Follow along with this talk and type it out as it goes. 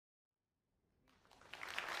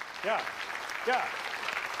Yeah, yeah.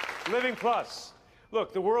 Living Plus.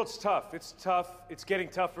 Look, the world's tough. It's tough. It's getting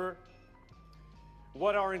tougher.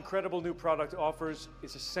 What our incredible new product offers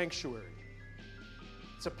is a sanctuary.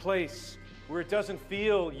 It's a place where it doesn't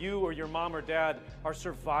feel you or your mom or dad are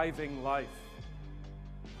surviving life.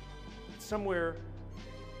 It's somewhere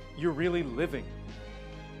you're really living.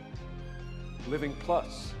 Living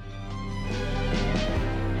Plus.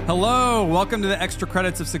 Hello, welcome to the Extra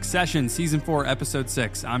Credits of Succession, Season 4, Episode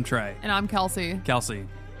 6. I'm Trey. And I'm Kelsey. Kelsey.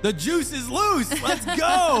 The juice is loose. Let's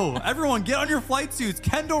go. Everyone, get on your flight suits.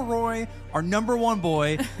 Kendall Roy, our number one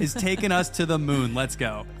boy, is taking us to the moon. Let's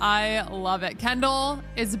go. I love it. Kendall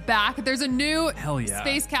is back. There's a new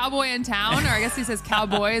space cowboy in town, or I guess he says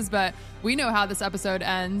cowboys, but we know how this episode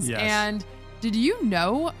ends. Yes. And did you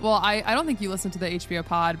know, well, I don't think you listened to the HBO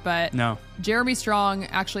pod, but no. Jeremy Strong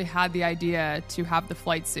actually had the idea to have the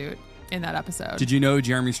flight suit in that episode. Did you know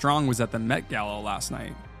Jeremy Strong was at the Met Gala last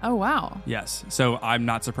night? Oh, wow. Yes. So I'm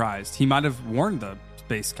not surprised. He might have worn the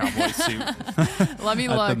space cowboy suit. Let me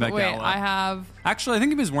look. Wait, Gala. I have... Actually, I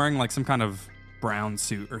think he was wearing like some kind of brown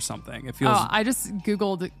suit or something. It feels... Oh, I just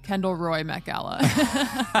Googled Kendall Roy Met Gala.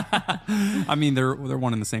 I mean, they're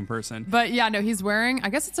one and the same person. But yeah, no, he's wearing, I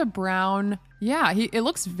guess it's a brown... Yeah, it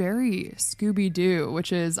looks very Scooby-Doo,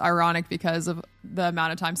 which is ironic because of the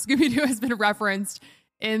amount of time Scooby-Doo has been referenced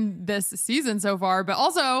in this season so far. But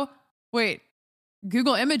also, wait...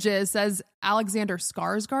 Google Images says Alexander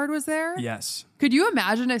Skarsgård was there. Yes. Could you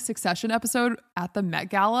imagine a Succession episode at the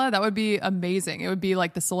Met Gala? That would be amazing. It would be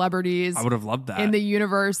like the celebrities. I would have loved that. In the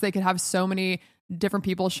universe, they could have so many different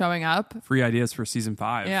people showing up. Free ideas for season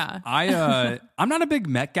 5. Yeah. I'm not a big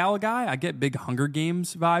Met Gala guy. I get big Hunger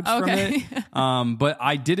Games vibes from it. But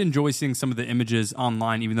I did enjoy seeing some of the images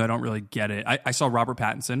online, even though I don't really get it. I saw Robert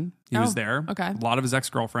Pattinson. He was there. Okay. A lot of his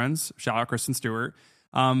ex-girlfriends. Shout out Kristen Stewart.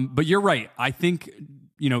 But you're right. I think,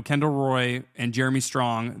 Kendall Roy and Jeremy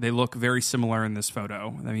Strong, they look very similar in this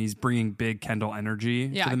photo. I mean, he's bringing big Kendall energy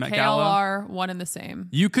to the Met Gala. KLR, one and the same.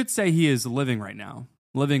 You could say he is living right now.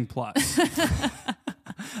 Living Plus.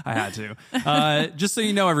 I had to. Just so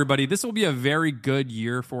you know, everybody, this will be a very good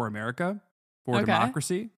year for America, for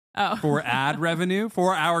democracy, for ad revenue,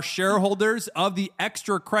 for our shareholders of the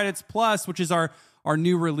Extra Credits Plus, which is our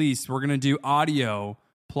new release. We're going to do audio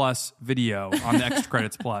plus video on the Extra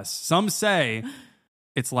Credits Plus. Some say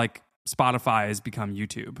it's like Spotify has become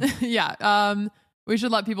YouTube. Yeah. We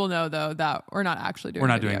should let people know, though, that we're not actually doing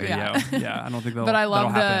video. Yeah, I don't think But I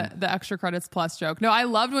love the Extra Credits Plus joke. No, I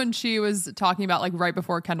loved when she was talking about, like, right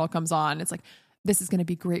before Kendall comes on. It's like, this is going to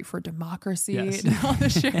be great for democracy and all the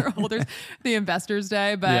shareholders, the Investors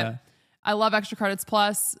Day. But I love Extra Credits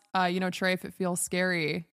Plus. Trey, if it feels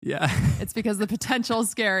scary, it's because the potential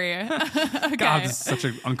is scary. Okay. God, this is such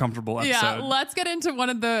an uncomfortable episode. Yeah, let's get into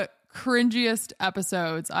one of the cringiest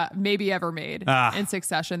episodes maybe ever made in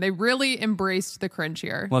Succession. They really embraced the cringe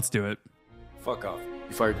here. Let's do it. Fuck off.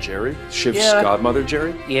 You fired Jerry? Shiv's godmother,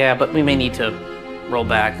 Jerry? Yeah, but we may need to roll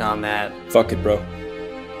back on that. Fuck it, bro.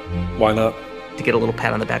 Why not? To get a little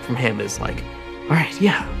pat on the back from him is like, all right,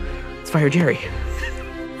 yeah, let's fire Jerry.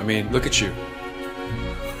 I mean, look at you.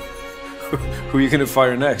 Who are you going to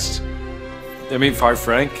fire next? I mean, fire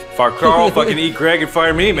Frank, fire Carl, fucking eat Greg and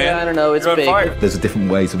fire me, man. Yeah, I don't know, it's You're on big. fire. There's different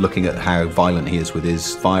ways of looking at how violent he is with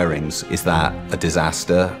his firings. Is that a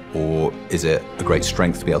disaster, or is it a great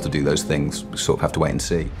strength to be able to do those things? We sort of have to wait and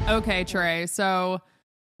see. Okay, Trey. So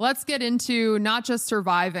let's get into not just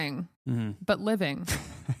surviving, but living.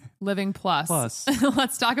 Living Plus.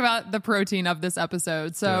 Let's talk about the protein of this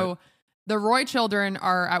episode. So the Roy children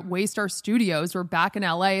are at Waystar Studios. We're back in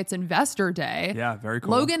LA. It's Investor Day. Yeah, very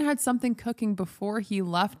cool. Logan had something cooking before he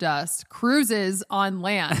left us. Cruises on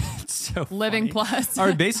land. It's so Living funny. Plus.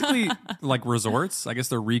 Are basically like resorts. I guess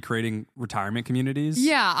they're recreating retirement communities.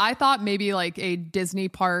 Yeah, I thought maybe like a Disney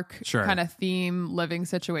park Sure. kind of theme living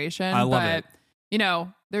situation. I love it.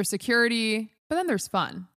 There's security, but then there's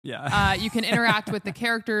fun. Yeah. You can interact with the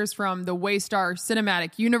characters from the Waystar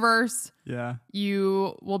cinematic universe. Yeah.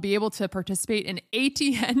 You will be able to participate in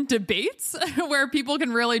ATN debates where people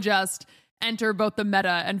can really just enter both the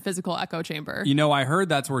meta and physical echo chamber. I heard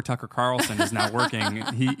that's where Tucker Carlson is now working.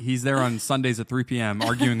 He's there on Sundays at 3 p.m.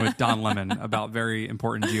 arguing with Don Lemon about very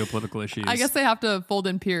important geopolitical issues. I guess they have to fold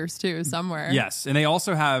in Pierce too somewhere. Yes. And they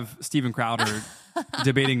also have Steven Crowder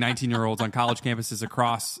debating 19-year-olds on college campuses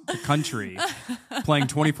across the country, playing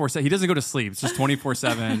 24/7. He doesn't go to sleep. It's just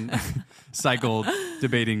 24/7 cycled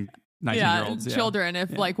debating 19-year-olds. Yeah, children.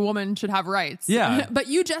 If like women should have rights. Yeah. But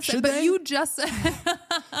you just Should but they? you just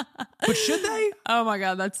But should they? Oh my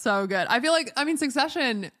God, that's so good. I feel like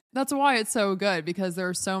Succession, that's why it's so good, because there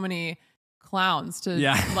are so many clowns to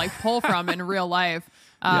like pull from in real life.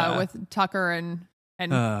 with Tucker and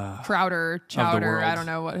Chowder. I don't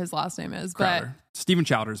know what his last name is, Crowder. But Stephen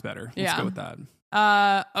Chowder's better. Let's go with that.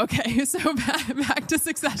 Okay, so back to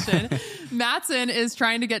Succession. Matsson is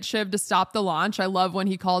trying to get Shiv to stop the launch. I love when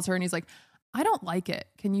he calls her and he's like, I don't like it.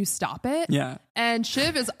 Can you stop it? Yeah. And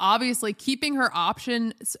Shiv is obviously keeping her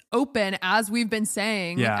options open, as we've been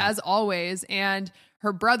saying, as always. And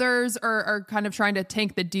her brothers are kind of trying to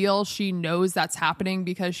tank the deal. She knows that's happening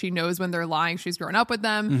because she knows when they're lying. She's grown up with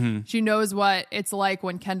them. Mm-hmm. She knows what it's like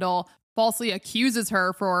when Kendall falsely accuses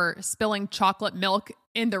her for spilling chocolate milk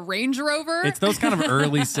in the Range Rover. It's those kind of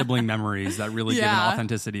early sibling memories that really give an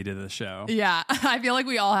authenticity to the show. Yeah. I feel like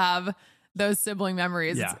we all have those sibling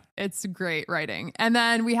memories. Yeah. It's great writing. And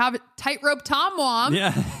then we have Tightrope Tom Wom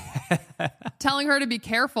telling her to be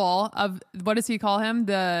careful of, what does he call him?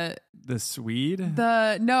 The Swede?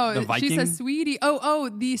 The Viking? She says sweetie.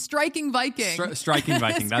 The striking Viking. Striking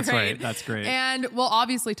Viking. That's right. That's great. And we'll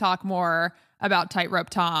obviously talk more about Tightrope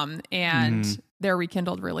Tom and their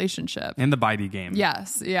rekindled relationship. And the Bidey game.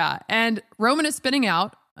 Yes. Yeah. And Roman is spinning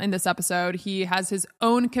out in this episode. He has his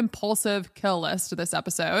own compulsive kill list this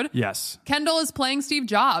episode. Yes. Kendall is playing Steve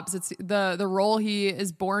Jobs. It's the role he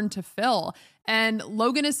is born to fill. And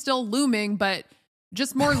Logan is still looming, but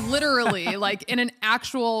just more literally, like in an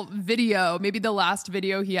actual video, maybe the last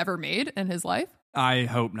video he ever made in his life. I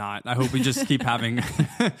hope not. I hope we just keep having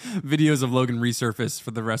videos of Logan resurface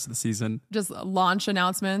for the rest of the season. Just launch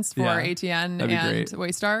announcements for ATN and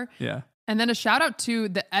Waystar. Yeah. And then a shout out to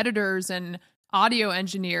the editors and audio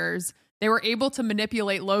engineers. They were able to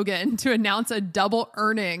manipulate Logan to announce a double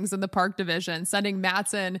earnings in the park division, sending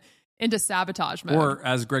Matsson into sabotage mode. Or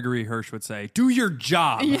as Gregory Hirsch would say, do your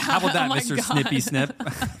job. Yeah, how about that, Mr. God. Snippy Snip?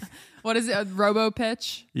 What is it? A robo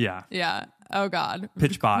pitch? Yeah. Yeah. Oh, God.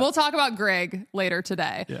 Pitchbot. We'll talk about Greg later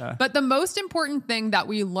today. Yeah. But the most important thing that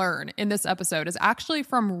we learn in this episode is actually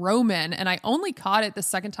from Roman, and I only caught it the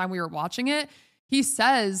second time we were watching it. He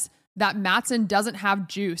says that Matsson doesn't have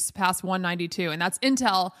juice past 192, and that's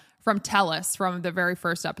intel from Tellus from the very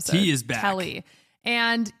first episode. He is back. Telly.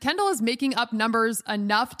 And Kendall is making up numbers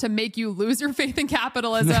enough to make you lose your faith in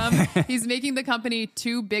capitalism. He's making the company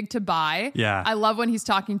too big to buy. Yeah. I love when he's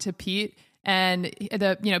talking to Pete. And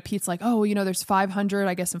Pete's like, there's 500,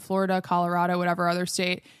 I guess, in Florida, Colorado, whatever other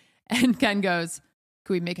state. And Ken goes,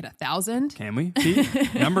 can we make it 1,000? Can we?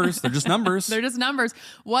 Pete? Numbers. They're just numbers. They're just numbers.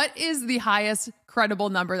 What is the highest credible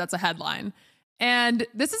number that's a headline? And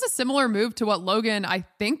this is a similar move to what Logan, I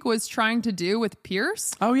think, was trying to do with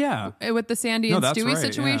Pierce. Oh, yeah. With the Sandy and Stewie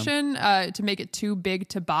situation, to make it too big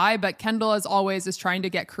to buy. But Kendall, as always, is trying to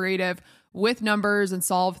get creative with numbers and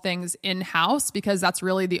solve things in-house, because that's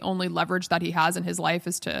really the only leverage that he has in his life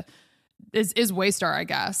is Waystar, I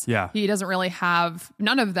guess. Yeah. He doesn't really have,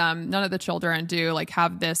 none of the children do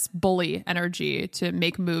have this bully energy to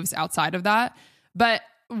make moves outside of that. But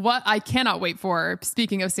what I cannot wait for,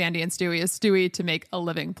 speaking of Sandy and Stewie, is Stewie to make a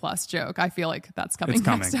Living Plus joke. I feel like that's coming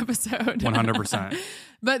next episode. 100%.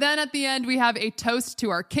 But then at the end, we have a toast to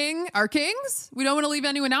our kings. We don't want to leave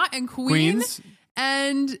anyone out. And queens.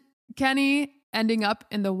 And Kenny ending up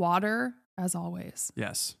in the water, as always.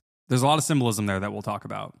 Yes. There's a lot of symbolism there that we'll talk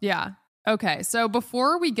about. Yeah. Okay. So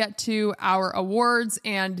before we get to our awards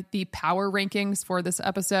and the power rankings for this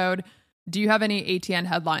episode, do you have any ATN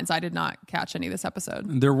headlines? I did not catch any this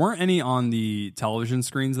episode. There weren't any on the television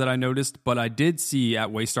screens that I noticed, but I did see at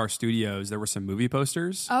Waystar Studios, there were some movie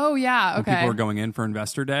posters. Oh, yeah. Okay. When people were going in for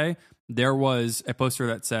Investor Day. There was a poster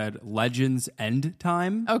that said Legends End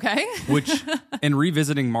Time. Okay. Which, in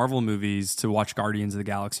revisiting Marvel movies to watch Guardians of the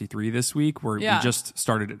Galaxy 3 this week, where we just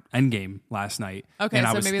started Endgame last night. Okay, and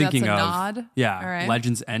I so was maybe thinking that's a of, nod. Yeah, all right.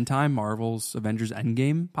 Legends End Time, Marvel's Avengers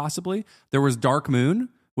Endgame, possibly. There was Dark Moon,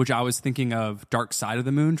 which I was thinking of Dark Side of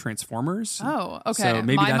the Moon, Transformers. Oh, okay. So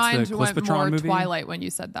maybe my that's mind the went Clispatron more movie. Twilight when you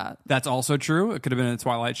said that. That's also true. It could have been a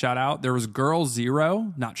Twilight shout out. There was Girl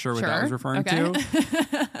Zero. Not sure what that was referring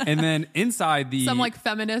to. And then inside the... Some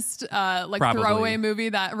feminist throwaway movie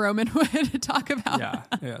that Roman would talk about.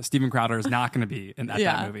 Yeah. Steven Crowder is not going to be in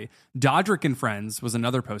that movie. Dodrick and Friends was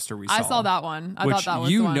another poster we saw. I saw that one. I thought that was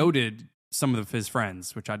you the one. Noted some of his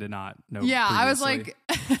friends, which I did not know. Yeah, previously. I was like...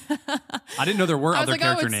 I didn't know there were other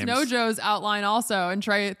character names. Snow-Joe's outline also, and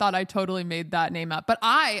Trey thought I totally made that name up. But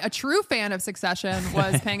I, a true fan of Succession,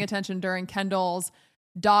 was paying attention during Kendall's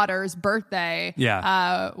daughter's birthday,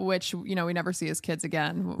 which, we never see his kids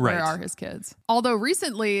again. Where are his kids? Although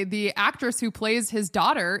recently, the actress who plays his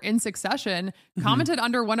daughter in Succession commented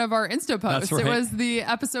under one of our Insta posts. Right. It was the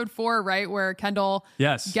episode 4, right, where Kendall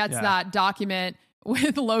gets that document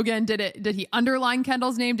with Logan. Did he underline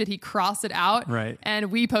Kendall's name? Did he cross it out? Right.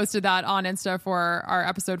 And we posted that on Insta for our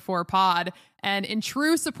episode 4 pod. And in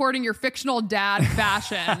true supporting your fictional dad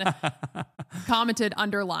fashion, commented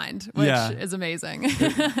underlined, which is amazing.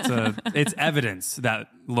 It's evidence that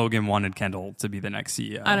Logan wanted Kendall to be the next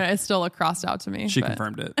CEO. I don't know. It still looked crossed out to me. She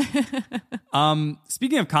confirmed it.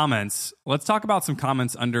 Speaking of comments, let's talk about some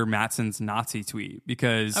comments under Mattson's Nazi tweet,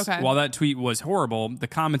 because while that tweet was horrible, the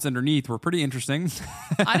comments underneath were pretty interesting.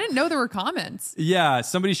 I didn't know there were comments. Yeah,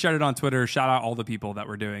 somebody shared it on Twitter. Shout out all the people that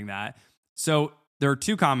were doing that. So there are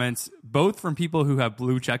 2 comments, both from people who have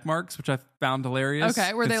blue check marks, which I found hilarious.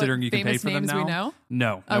 Okay, were they like famous names we know?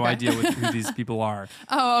 No idea who these people are.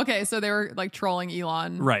 Oh, okay. So they were like trolling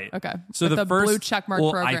Elon. Right. Okay. So with the first blue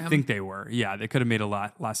checkmark program. I think they were. Yeah, they could have made a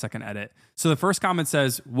last second edit. So the first comment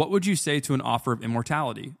says, "What would you say to an offer of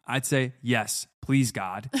immortality?" I'd say, yes, please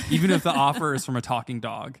God, even if the offer is from a talking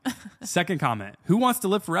dog. Second comment, "Who wants to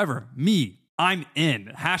live forever? Me. I'm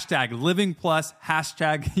in. #living plus.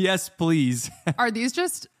 #yes, please." Are these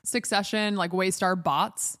just Succession, like Waystar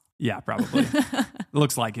bots? Yeah, probably.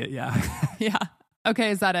 Looks like it. Yeah. Yeah.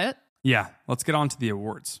 Okay. Is that it? Yeah. Let's get on to the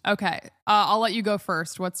awards. Okay. I'll let you go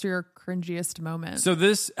first. What's your cringiest moment? So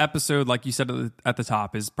this episode, like you said at the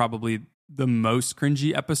top, is probably the most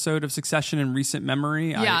cringy episode of Succession in recent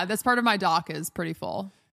memory. Yeah. This part of my doc is pretty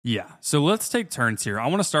full. Yeah. So let's take turns here. I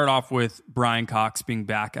want to start off with Brian Cox being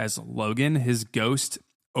back as Logan. His ghost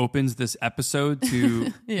opens this episode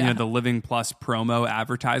to the Living Plus promo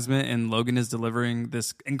advertisement, and Logan is delivering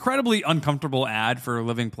this incredibly uncomfortable ad for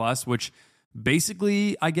Living Plus, which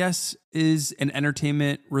basically, I guess, is an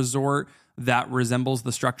entertainment resort that resembles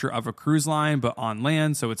the structure of a cruise line, but on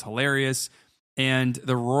land. So it's hilarious. And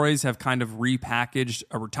the Roys have kind of repackaged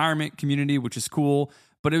a retirement community, which is cool.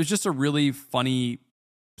 But it was just a really funny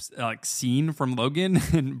scene from Logan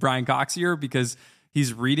and Brian Cox here, because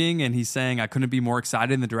he's reading and he's saying, "I couldn't be more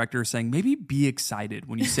excited." And the director is saying, "Maybe be excited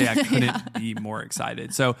when you say I couldn't be more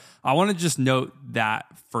excited." So I want to just note that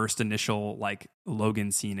first initial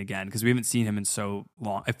Logan scene again, because we haven't seen him in so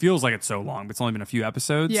long. It feels like it's so long, but it's only been a few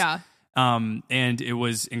episodes. Yeah. And it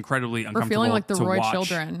was incredibly uncomfortable. We're feeling like the to Roy watch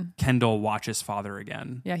children. Kendall watch his father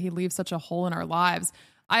again. Yeah, he leaves such a hole in our lives.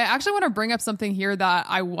 I actually want to bring up something here that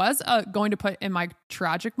I was going to put in my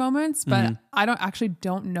tragic moments, but I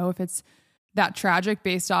don't know if it's that tragic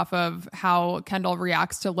based off of how Kendall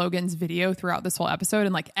reacts to Logan's video throughout this whole episode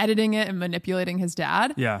and editing it and manipulating his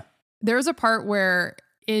dad. Yeah. There's a part where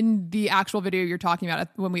in the actual video you're talking about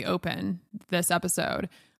when we open this episode,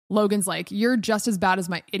 Logan's like, "You're just as bad as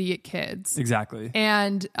my idiot kids." Exactly.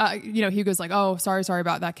 And, he goes like, "Oh, sorry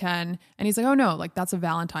about that, Ken." And he's like, "Oh no, that's a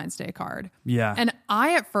Valentine's Day card." Yeah. And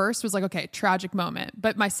I at first was like, okay, tragic moment.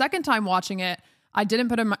 But my second time watching it, I didn't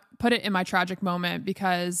put it in my tragic moment,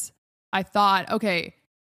 because I thought, okay,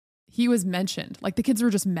 he was mentioned. The kids were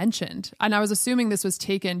just mentioned. And I was assuming this was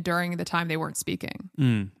taken during the time they weren't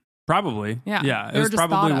speaking. Probably. Yeah. Yeah. It was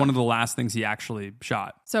probably one of the last things he actually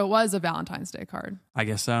shot. So it was a Valentine's Day card. I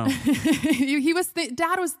guess so.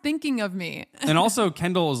 Dad was thinking of me. And also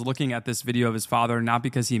Kendall is looking at this video of his father, not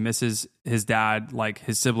because he misses his dad like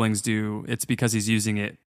his siblings do. It's because he's using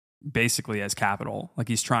it basically as capital.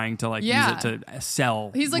 He's trying to use it to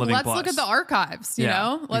sell. He's like, Living let's Plus. Look at the archives, you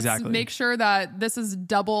know? Let's make sure that this is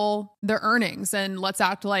double their earnings, and let's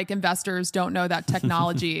act like investors don't know that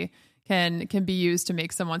technology can be used to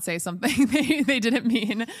make someone say something they didn't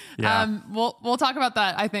mean. Yeah. We'll talk about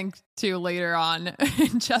that, I think, too, later on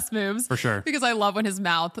in Chess Moves. For sure. Because I love when his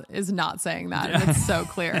mouth is not saying that. And it's so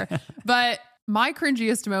clear. But my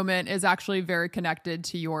cringiest moment is actually very connected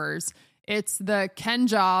to yours. It's the Ken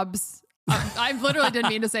Jobs. I literally didn't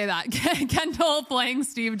mean to say that. Kendall playing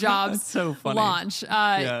Steve Jobs so funny. launch.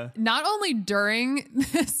 Not only during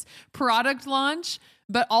this product launch,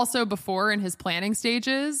 but also before in his planning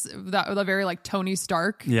stages, the very Tony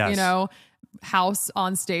Stark, house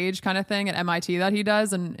on stage kind of thing at MIT that he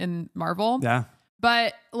does in Marvel. Yeah.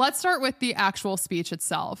 But let's start with the actual speech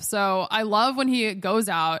itself. So I love when he goes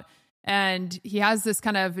out and he has this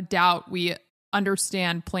kind of doubt we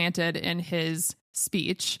understand planted in his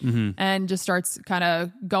speech and just starts kind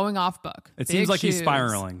of going off book. It seems like he's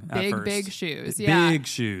spiraling at first. Big shoes. Yeah. Big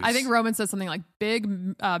shoes. I think Roman says something like big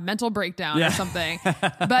mental breakdown or something.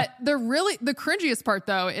 But the cringiest part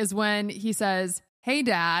though is when he says, "Hey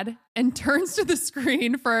Dad," and turns to the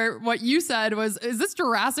screen for what you said was, is this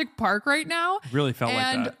Jurassic Park right now? Really felt like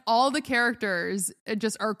that. And all the characters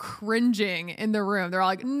just are cringing in the room. They're all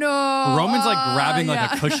like, no. Roman's like grabbing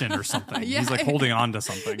like a cushion or something. Yeah. He's like holding on to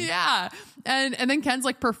something. Yeah. And then Ken's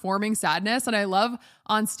like performing sadness. And I love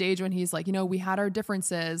on stage when he's like, we had our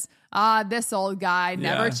differences. This old guy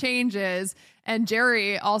never changes. And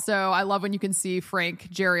Jerry also, I love when you can see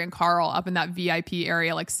Frank, Jerry, and Carl up in that VIP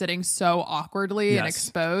area, like sitting so awkwardly and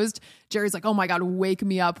exposed. Jerry's like, oh my God, wake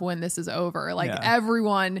me up when this is over. Like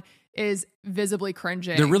everyone is visibly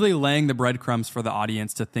cringing. They're really laying the breadcrumbs for the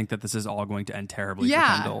audience to think that this is all going to end terribly for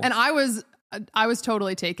Kendall. And I was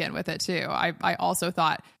totally taken with it too. I also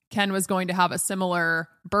thought Ken was going to have a similar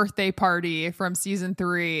birthday party from season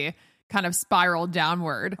 3 kind of spiraled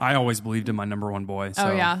downward. I always believed in my number one boy. So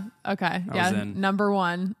oh yeah. Okay. Number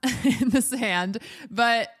 1 in the sand.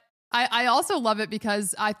 But I also love it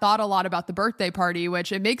because I thought a lot about the birthday party,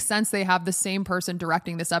 which it makes sense they have the same person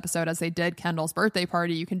directing this episode as they did Kendall's birthday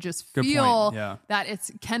party. You can just feel that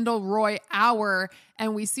it's Kendall Roy hour,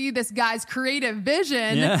 and we see this guy's creative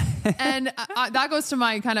vision. Yeah. And that goes to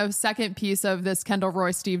my kind of second piece of this Kendall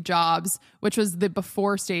Roy Steve Jobs, which was the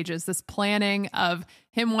before stages, this planning of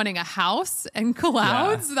him wanting a house and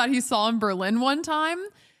clouds that he saw in Berlin one time.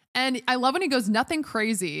 And I love when he goes, nothing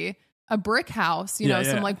crazy, a brick house,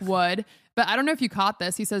 some like wood. But I don't know if you caught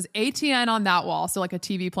this. He says ATN on that wall. So like a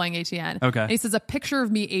TV playing ATN. Okay. And he says a picture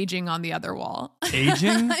of me aging on the other wall.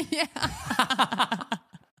 Aging? Yeah.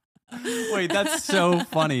 Wait, that's so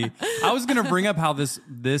funny. I was going to bring up how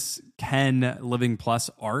this Ken Living Plus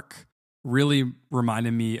arc really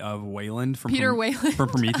reminded me of Wayland from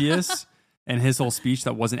Prometheus. And his whole speech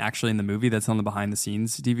that wasn't actually in the movie, that's on the behind the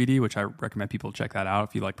scenes DVD, which I recommend people check that out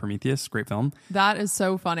if you like Prometheus. Great film. That is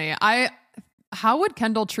so funny. How would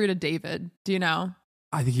Kendall treat a David? Do you know?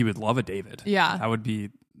 I think he would love a David. Yeah. That would be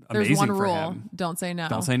amazing. There's one for rule. him. Don't say no.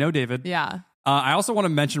 Don't say no, David. Yeah. I also want to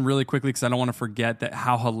mention really quickly, because I don't want to forget that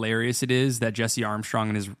how hilarious it is that Jesse Armstrong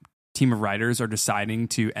and his team of writers are deciding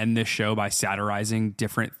to end this show by satirizing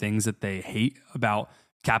different things that they hate about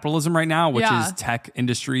capitalism right now, which is tech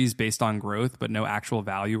industries based on growth, but no actual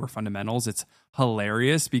value or fundamentals. It's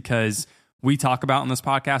hilarious because we talk about on this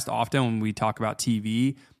podcast often when we talk about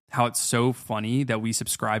TV, how it's so funny that we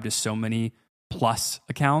subscribe to so many Plus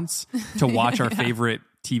accounts to watch our favorite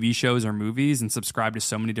TV shows or movies and subscribe to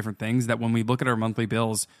so many different things that when we look at our monthly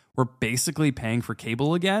bills, we're basically paying for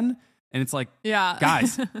cable again. And it's like,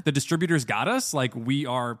 guys, the distributors got us. Like, we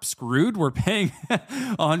are screwed. We're paying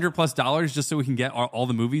 $100+ just so we can get all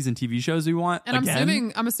the movies and TV shows we want. And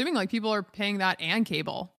I'm assuming like people are paying that and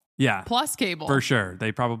cable. Yeah. Plus cable. For sure.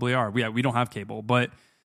 They probably are. We don't have cable. But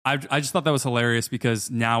I just thought that was hilarious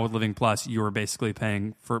because now with Living Plus, you are basically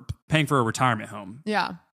paying for a retirement home.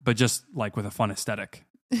 Yeah. But just like with a fun aesthetic.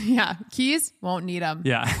 Yeah. Keys, won't need them.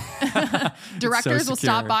 Yeah. Directors will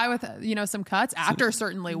stop by with, some cuts. Actors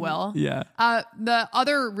certainly will. Yeah. The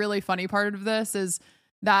other really funny part of this is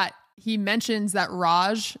that he mentions that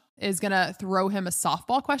Raj is going to throw him a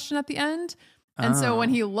softball question at the end. And so when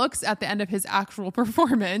he looks at the end of his actual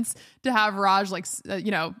performance to have Raj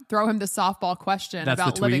throw him the softball question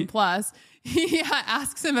about Living Plus, he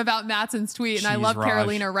asks him about Matsson's tweet. And I love Raj.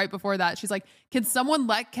 Carolina right before that. She's like, can someone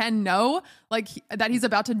let Ken know that he's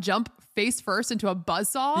about to jump face first into a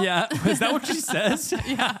buzzsaw? Yeah. Is that what she says?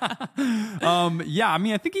 Yeah. Yeah. I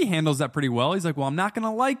mean, I think he handles that pretty well. He's like, well, I'm not going to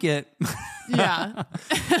like it. Yeah.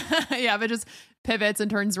 Yeah. But just pivots and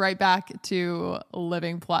turns right back to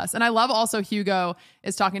Living Plus. And I love also Hugo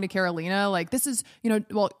is talking to Carolina. Like, this is,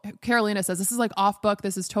 Carolina says, this is like off book.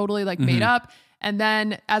 This is totally like made up. And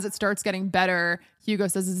then as it starts getting better, Hugo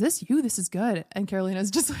says, is this you? This is good. And Carolina's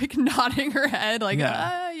just like nodding her head like,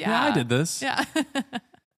 yeah, I did this. Yeah.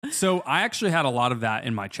 So I actually had a lot of that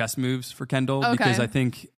in my chess moves for Kendall because I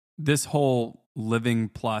think this whole Living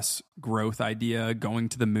Plus growth idea, going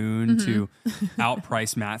to the moon to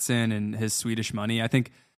outprice Matsson and his Swedish money, I think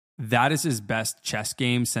that is his best chess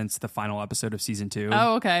game since the final episode of season 2.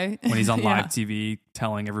 Oh, okay. When he's on live TV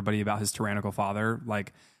telling everybody about his tyrannical father.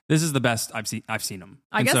 Like, this is the best I've seen him.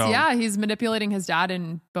 I guess, he's manipulating his dad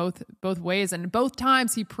in both ways. And both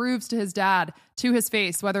times he proves to his dad, to his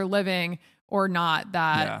face, whether living or not,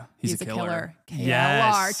 that he's a killer.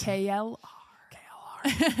 KLR.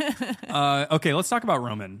 Okay, let's talk about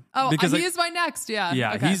Roman. Because he is my next. Yeah.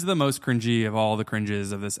 Yeah, okay. He's the most cringy of all the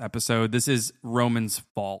cringes of this episode. This is Roman's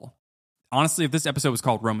fall. Honestly, if this episode was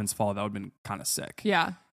called Roman's Fall, that would have been kind of sick.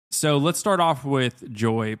 Yeah. So let's start off with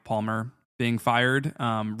Joy Palmer being fired.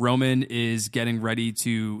 Roman is getting ready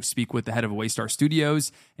to speak with the head of Waystar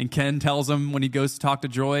Studios, and Ken tells him when he goes to talk to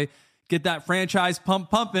Joy, get that franchise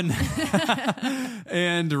pumping.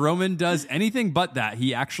 And Roman does anything but that.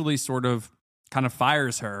 He actually sort of kind of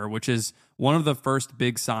fires her, which is one of the first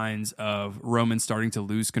big signs of Roman starting to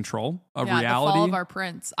lose control of reality. The fall of our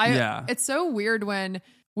prince. It's so weird when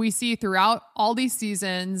we see throughout all these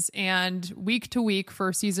seasons and week to week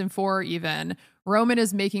for season 4 even, Roman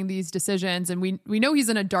is making these decisions, and we know he's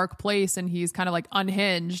in a dark place and he's kind of like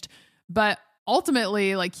unhinged, but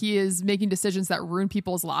ultimately like he is making decisions that ruin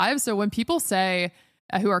people's lives. So when people say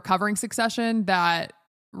who are covering Succession that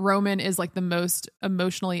Roman is like the most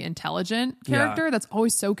emotionally intelligent character, that's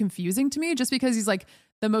always so confusing to me, just because he's like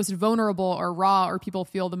the most vulnerable or raw, or people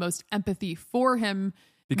feel the most empathy for him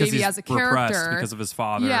because maybe he's as a character because of his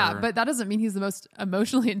father. Yeah, but that doesn't mean he's the most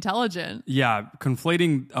emotionally intelligent. Yeah,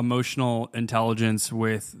 conflating emotional intelligence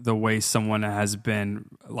with the way someone has been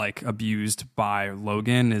like abused by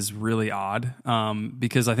Logan is really odd,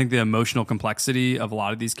 because I think the emotional complexity of a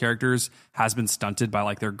lot of these characters has been stunted by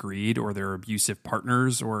like their greed or their abusive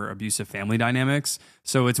partners or abusive family dynamics.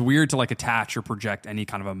 So it's weird to like attach or project any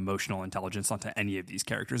kind of emotional intelligence onto any of these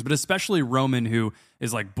characters, but especially Roman, who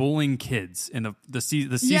is like bullying kids in the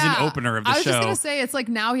season opener of the show. I was just going to say, it's like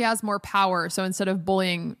now he has more power. So instead of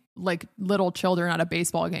bullying like little children at a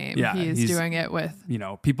baseball game, he's doing it with,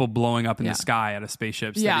 people blowing up in the sky out of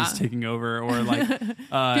spaceships that he's taking over, or like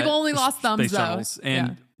people only lost thumbs though. Shuttles.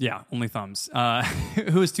 And only thumbs.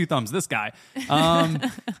 Who has 2 thumbs? This guy.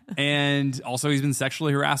 And also he's been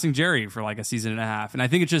sexually harassing Jerry for like a season and a half. And I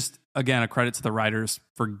think it's just, again, a credit to the writers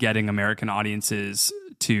for getting American audiences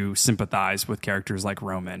to sympathize with characters like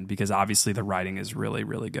Roman, because obviously the writing is really,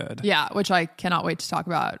 really good. Yeah, which I cannot wait to talk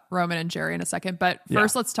about Roman and Jerry in a second. But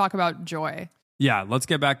first, let's talk about Joy. Yeah, let's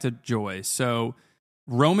get back to Joy. So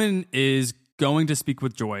Roman is going to speak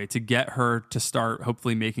with Joy to get her to start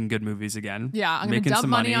hopefully making good movies again. Yeah, I'm going to dump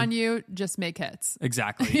money on you, just make hits.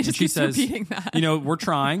 Exactly. And she says, we're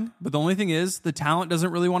trying, but the only thing is the talent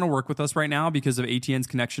doesn't really want to work with us right now because of ATN's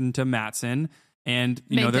connection to Matsson. And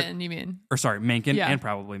Mencken, and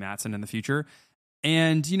probably Matsson in the future.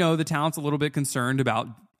 And the talent's a little bit concerned about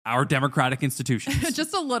our democratic institutions.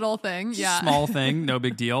 Just a little thing, small thing, no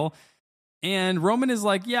big deal. And Roman is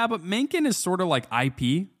like, yeah, but Mencken is sort of like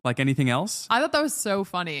IP, like anything else. I thought that was so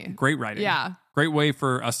funny. Great writing. Yeah, great way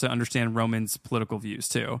for us to understand Roman's political views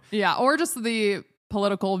too. Yeah, or just the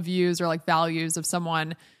political views or like values of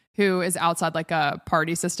someone who is outside like a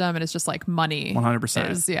party system and it's just like money.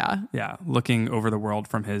 100%. Yeah. Looking over the world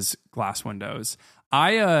from his glass windows.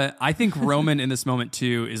 I think Roman in this moment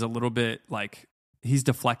too is a little bit like he's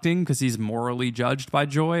deflecting because he's morally judged by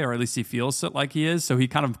Joy, or at least he feels like he is. So he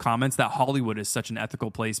kind of comments that Hollywood is such an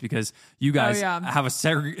ethical place because you guys have a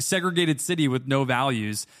segregated city with no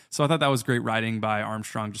values. So I thought that was great writing by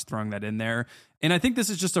Armstrong, just throwing that in there. And I think this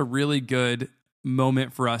is just a really good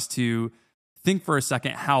moment for us to think for a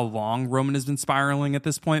second how long Roman has been spiraling at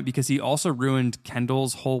this point, because he also ruined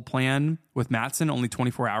Kendall's whole plan with Matsson only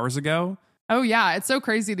 24 hours ago. Oh, yeah. It's so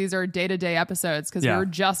crazy. These are day-to-day episodes because we were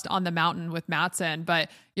just on the mountain with Matsson.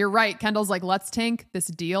 But you're right. Kendall's like, let's tank this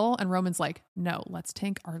deal. And Roman's like, no, let's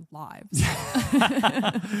tank our lives.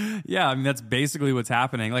 Yeah, I mean, that's basically what's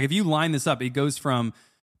happening. Like, if you line this up, it goes from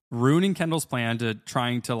ruining Kendall's plan to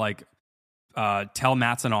trying to, like, tell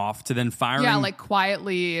Matsson off to then firing. Yeah, like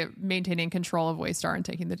quietly maintaining control of Waystar and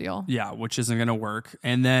taking the deal. Yeah, which isn't going to work.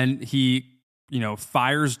 And then he,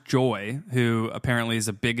 fires Joy, who apparently is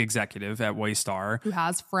a big executive at Waystar. Who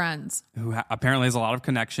has friends. Who apparently has a lot of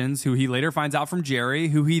connections, who he later finds out from Jerry,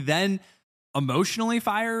 who he then emotionally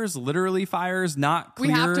fires, literally fires, not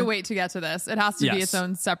clear. We have to wait to get to this. It has to be its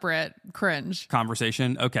own separate cringe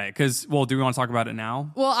conversation. Okay, because, do we want to talk about it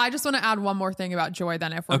now? Well, I just want to add one more thing about Joy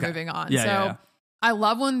then if we're moving on. I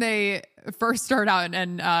love when they first start out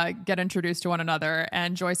and get introduced to one another,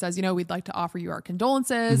 and Joy says, we'd like to offer you our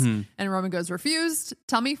condolences. Mm-hmm. And Roman goes, refused,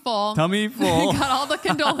 tummy full. Got all the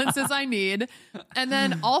condolences I need. And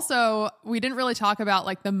then also, we didn't really talk about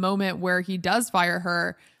like the moment where he does fire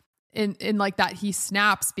her in like that he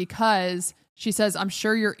snaps because she says, I'm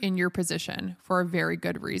sure you're in your position for a very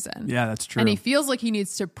good reason. Yeah, that's true. And he feels like he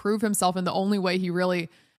needs to prove himself. And the only way he really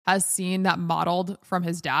has seen that modeled from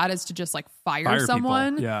his dad is to just like fire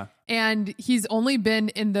someone. People. Yeah. And he's only been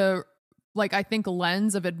in the, like, I think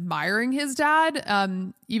lens of admiring his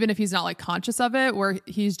dad, even if he's not like conscious of it, where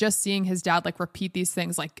he's just seeing his dad like repeat these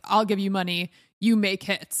things like, I'll give you money, you make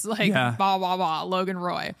hits, like blah, blah, blah, Logan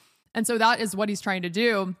Roy. And so that is what he's trying to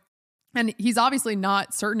do. And he's obviously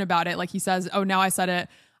not certain about it. Like he says, oh, now I said it,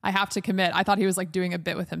 I have to commit. I thought he was like doing a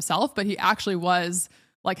bit with himself, but he actually was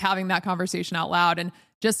like having that conversation out loud. And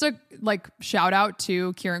just a like shout out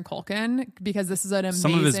to Kieran Culkin, because this is an amazing,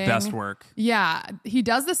 some of his best work. Yeah. He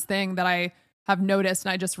does this thing that I have noticed,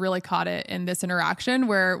 and I just really caught it in this interaction,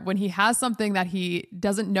 where when he has something that he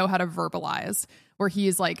doesn't know how to verbalize, where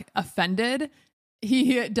he's like offended,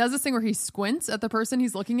 he does this thing where he squints at the person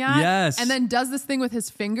he's looking at. Yes. And then does this thing with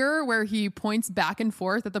his finger where he points back and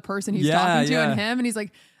forth at the person he's talking to and him. And he's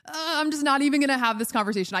like, I'm just not even going to have this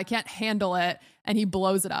conversation. I can't handle it. And he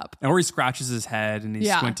blows it up. Or he scratches his head and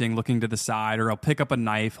he's squinting, looking to the side, or he'll pick up a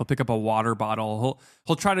knife. He'll pick up a water bottle.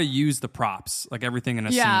 He'll try to use the props, like everything in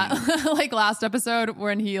a scene. Like last episode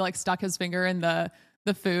when he like stuck his finger in the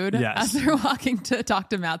food as they're walking to talk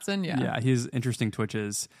to Matsson. Yeah, he's interesting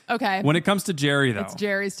twitches. Okay. When it comes to Jerry, though, it's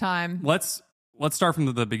Jerry's time. Let's start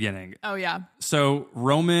from the beginning. Oh yeah. So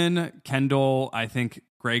Roman, Kendall, I think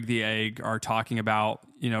Greg the Egg are talking about,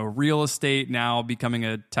 real estate now becoming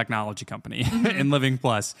a technology company in Living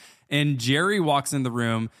Plus. And Jerry walks in the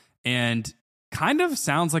room and kind of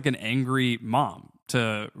sounds like an angry mom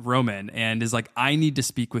to Roman and is like, I need to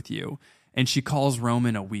speak with you. And she calls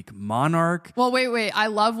Roman a weak monarch. Well, wait. I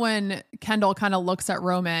love when Kendall kind of looks at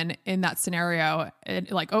Roman in that scenario and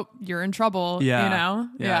like, oh, you're in trouble,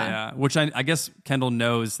 Yeah. Which I guess Kendall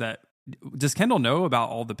knows that. Does Kendall know about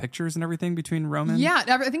all the pictures and everything between Roman? Yeah,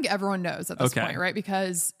 I think everyone knows at this point, right?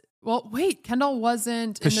 Because, well, wait, Kendall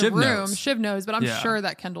wasn't in the room. Shiv knows, but I'm sure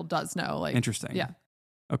that Kendall does know. Like, interesting. Yeah.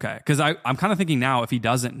 Okay, because I'm kind of thinking now, if he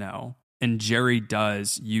doesn't know, and Jerry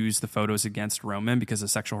does use the photos against Roman because of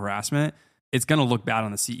sexual harassment, it's going to look bad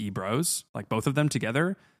on the CE bros, like both of them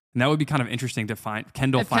together. And that would be kind of interesting to find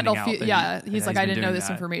Kendall finding out. He's like, I didn't know this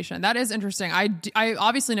information. That is interesting. I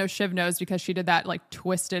obviously know Shiv knows because she did that like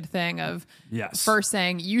twisted thing of first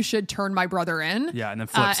saying, you should turn my brother in. Yeah, and then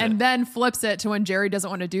flips it. And then flips it to when Jerry doesn't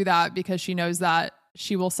want to do that because she knows that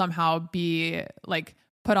she will somehow be like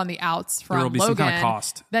put on the outs from Logan. There will be some kind of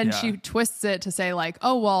cost. Then she twists it to say like,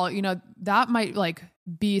 oh, well, that might like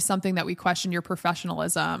be something that we question your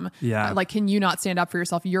professionalism. Yeah. Like, can you not stand up for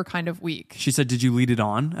yourself? You're kind of weak. She said, did you lead it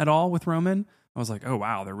on at all with Roman? I was like, oh,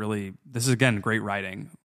 wow. This is again, great writing.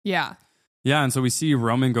 Yeah. Yeah. And so we see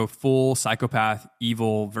Roman go full psychopath,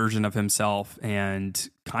 evil version of himself and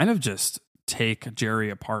kind of just take Jerry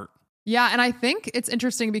apart. Yeah. And I think it's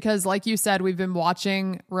interesting because like you said, we've been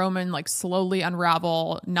watching Roman like slowly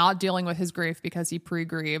unravel, not dealing with his grief because he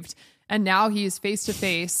pre-grieved. And now he's face to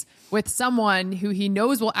face with someone who he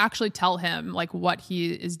knows will actually tell him like what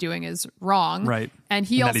he is doing is wrong. Right. And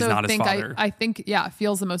he also I think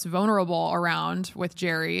feels the most vulnerable around with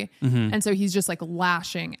Jerry. Mm-hmm. And so he's just like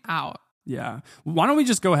lashing out. Yeah. Why don't we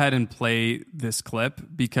just go ahead and play this clip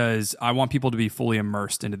because I want people to be fully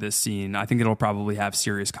immersed into this scene. I think it'll probably have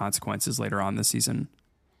serious consequences later on this season.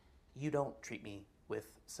 You don't treat me with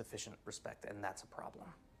sufficient respect, and that's a problem.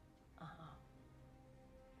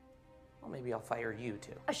 Well, maybe I'll fire you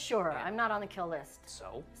too. Sure, I'm not on the kill list.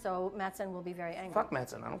 So Matsson will be very angry. Fuck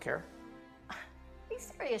Matsson, I don't care. Be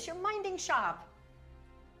serious, you're minding shop.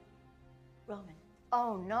 Roman.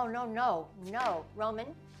 Oh, no, Roman.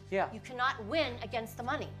 Yeah. You cannot win against the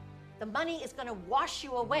money. The money is going to wash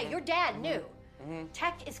you away. Your dad knew. Mm-hmm.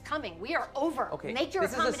 Tech is coming. We are over. Okay. Make your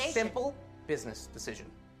accommodation. This is a simple business decision.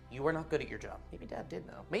 You are not good at your job. Maybe Dad did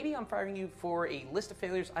know. Maybe I'm firing you for a list of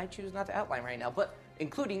failures I choose not to outline right now, but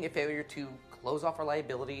including a failure to close off our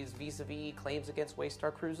liabilities vis-a-vis claims against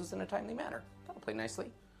Waystar Cruises in a timely manner. That'll play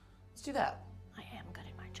nicely. Let's do that. I am good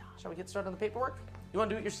at my job. Shall we get started on the paperwork? You want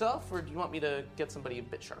to do it yourself, or do you want me to get somebody a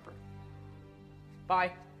bit sharper?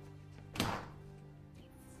 Bye. You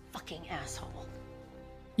fucking asshole.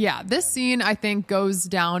 Yeah, this scene I think goes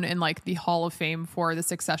down in like the Hall of Fame for the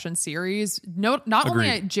Succession series. Not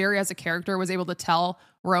only Jerry as a character was able to tell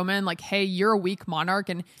Roman like, hey, you're a weak monarch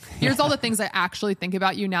and here's all the things I actually think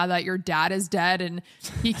about you now that your dad is dead and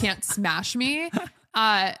he can't smash me.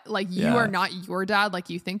 You are not your dad like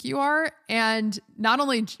you think you are. And not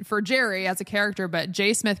only for Jerry as a character, but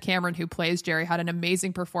J. Smith Cameron, who plays Jerry, had an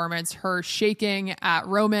amazing performance. Her shaking at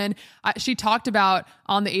Roman. She talked about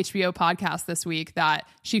on the HBO podcast this week that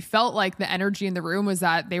she felt like the energy in the room was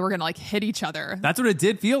that they were going to like hit each other. That's what it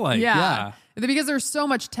did feel like. Yeah. Because there's so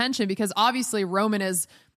much tension because obviously Roman is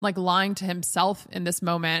like lying to himself in this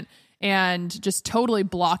moment and just totally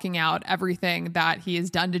blocking out everything that he has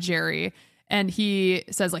done to Jerry. And he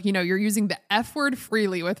says, like, you're using the F word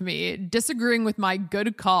freely with me, disagreeing with my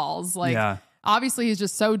good calls. Like, obviously, he's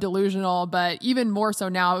just so delusional, but even more so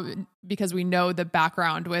now because we know the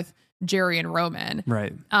background with Jerry and Roman.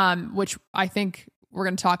 Right. Which I think we're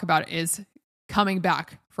going to talk about is coming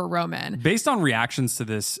back for for Roman. Based on reactions to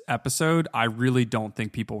this episode, I really don't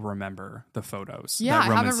think people remember the photos. Yeah, I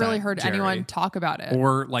haven't really heard anyone talk about it.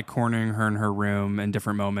 Or like cornering her in her room in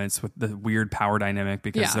different moments with the weird power dynamic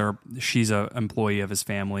because she's an employee of his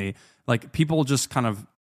family. Like people just kind of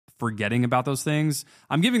forgetting about those things.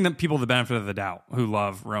 I'm giving them people the benefit of the doubt who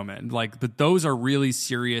love Roman. Like, but those are really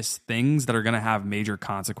serious things that are going to have major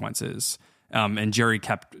consequences. And Jerry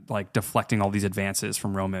kept like deflecting all these advances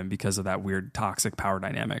from Roman because of that weird toxic power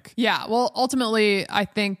dynamic. Yeah. Well, ultimately, I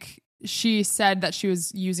think she said that she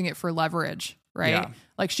was using it for leverage, right? Yeah.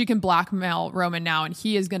 Like she can blackmail Roman now and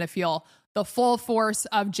he is going to feel the full force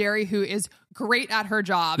of Jerry, who is great at her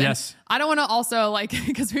job. Yes. And I don't want to also like,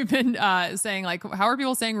 because we've been saying like, how are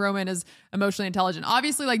people saying Roman is emotionally intelligent?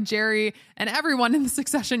 Obviously, like Jerry and everyone in the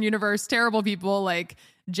Succession universe, terrible people. Like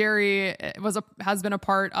Jerry has been a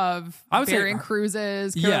part of varying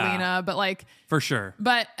cruises, Carolina, but like for sure.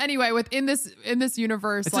 But anyway, in this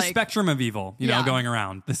universe, it's like a spectrum of evil, you know, going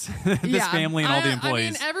around this family and all the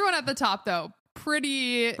employees. I mean, everyone at the top though,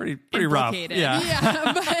 pretty rough.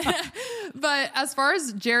 Yeah. But as far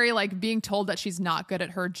as Jerry like being told that she's not good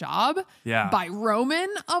at her job by Roman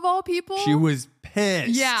of all people, she was pissed.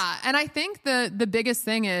 Yeah. And I think the biggest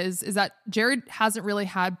thing is that Jerry hasn't really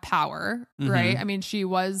had power, right? I mean, she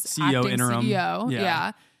was CEO acting interim. CEO.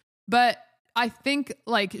 Yeah. But I think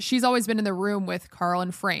like she's always been in the room with Carl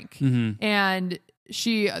and Frank. And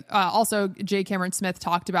she also, J. Cameron Smith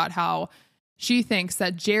talked about how she thinks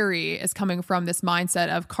that Jerry is coming from this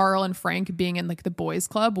mindset of Carl and Frank being in like the boys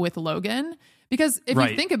club with Logan. Because if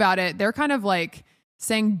you think about it, they're kind of like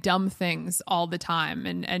saying dumb things all the time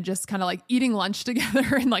and just kind of like eating lunch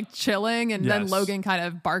together and like chilling. And then Logan kind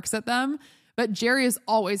of barks at them. But Jerry is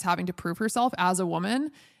always having to prove herself as a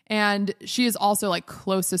woman. And she is also like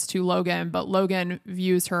closest to Logan, but Logan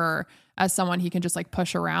views her as someone he can just like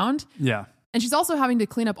push around. Yeah. And she's also having to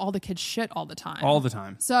clean up all the kids' shit all the time. All the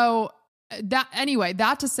time. So that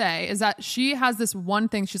to say is that she has this one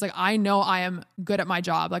thing. She's like, I know I am good at my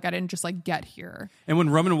job. Like I didn't just like get here. And when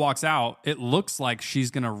Roman walks out, it looks like she's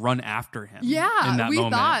going to run after him. Yeah. In that we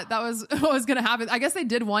moment. thought that was what was going to happen. I guess they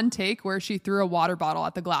did one take where she threw a water bottle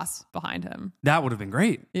at the glass behind him. That would have been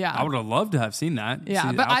great. Yeah. I would have loved to have seen that.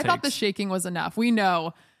 Yeah. But I thought the shaking was enough. We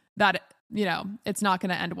know that, you know, it's not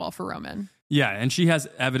going to end well for Roman. Yeah, and she has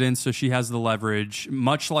evidence, so she has the leverage.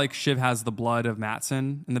 Much like Shiv has the blood of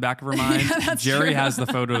Matsson in the back of her mind, Jerry has the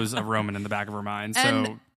photos of Roman in the back of her mind.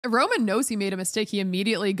 And Roman knows he made a mistake. He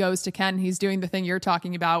immediately goes to Ken. He's doing the thing you're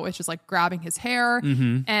talking about, which is like grabbing his hair.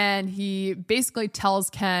 And he basically tells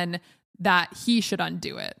Ken that he should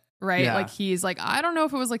undo it. Right? Yeah. Like he's like, I don't know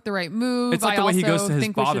if it was like the right move. It's like the way he goes to his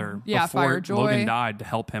father before fire Joy. Logan died to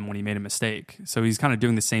help him when he made a mistake. So he's kind of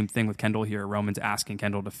doing the same thing with Kendall here. Roman's asking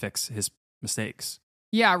Kendall to fix his mistakes.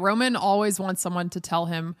 Yeah, Roman always wants someone to tell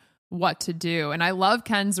him what to do. And I love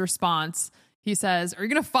Ken's response. He says, are you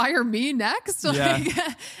going to fire me next? Yeah. Like,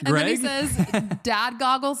 and then he says, dad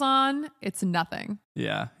goggles on. It's nothing.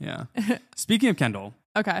 Yeah, yeah. Speaking of Kendall.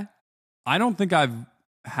 Okay. I don't think I've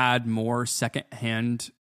had more secondhand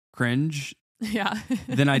cringe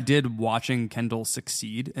than I did watching Kendall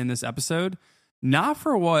succeed in this episode. Not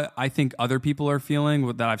for what I think other people are feeling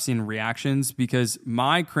that I've seen reactions, because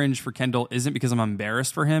my cringe for Kendall isn't because I'm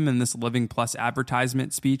embarrassed for him in this Living Plus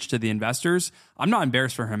advertisement speech to the investors. I'm not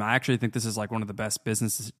embarrassed for him. I actually think this is like one of the best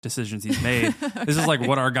business decisions he's made. This is like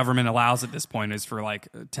what our government allows at this point, is for like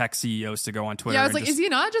tech CEOs to go on Twitter. Yeah, I was like, is he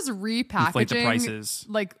not just repackaging the prices?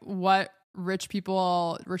 Like what rich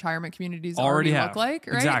people retirement communities already look like,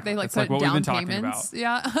 right? Exactly. They like it's put like down payments.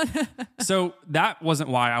 Yeah. So that wasn't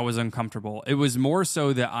why I was uncomfortable. It was more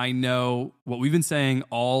so that I know what we've been saying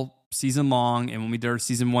all season long, and when we did our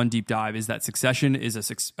season 1 deep dive, is that Succession is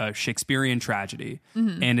a Shakespearean tragedy,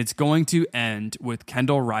 and it's going to end with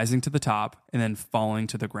Kendall rising to the top and then falling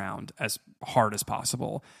to the ground as hard as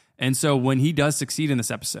possible. And so when he does succeed in this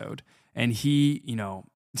episode, and he, you know,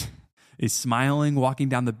 is smiling, walking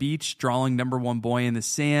down the beach, drawing number one boy in the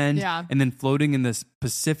sand, and then floating in this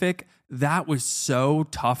Pacific. That was so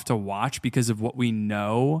tough to watch because of what we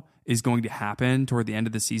know is going to happen toward the end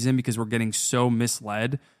of the season, because we're getting so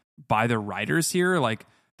misled by the writers here. Like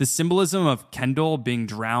the symbolism of Kendall being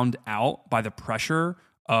drowned out by the pressure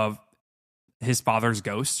of his father's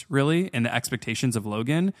ghost, really, and the expectations of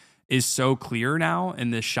Logan is so clear now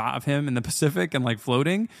in this shot of him in the Pacific and like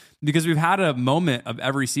floating, because we've had a moment of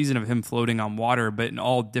every season of him floating on water, but in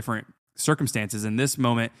all different circumstances. In this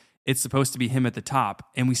moment, it's supposed to be him at the top,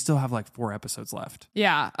 and we still have like 4 episodes left.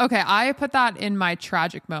 Yeah. Okay. I put that in my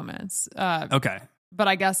tragic moments. Okay. but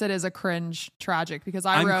I guess it is a cringe tragic because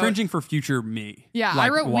I'm cringing for future me. Yeah, I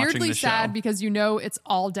wrote weirdly sad because it's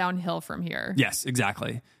all downhill from here. Yes,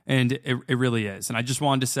 exactly. And it really is. And I just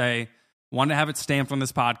wanted to have it stamped on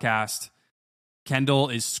this podcast. Kendall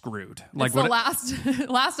is screwed. Like the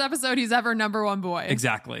last episode he's ever number one boy.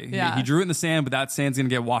 Exactly. Yeah. He drew it in the sand, but that sand's gonna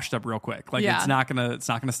get washed up real quick. Like it's not gonna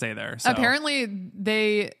stay there. So. Apparently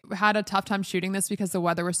they had a tough time shooting this because the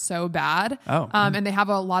weather was so bad. And they have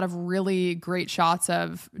a lot of really great shots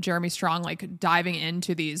of Jeremy Strong like diving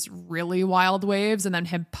into these really wild waves and then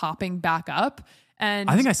him popping back up.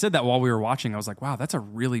 And I think I said that while we were watching. I was like, wow, that's a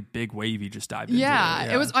really big wave you just dived into.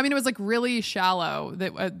 Yeah, it was. I mean, it was like really shallow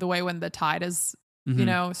the way when the tide is,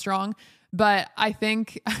 strong. But I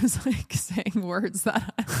think I was like saying words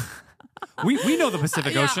that we know the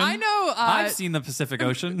Pacific Ocean. I know. I've seen the Pacific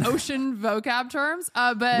Ocean. Ocean vocab terms.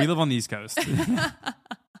 But we live on the East Coast.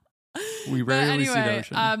 We rarely see the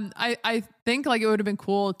ocean. I think like it would have been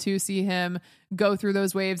cool to see him go through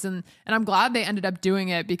those waves, and I'm glad they ended up doing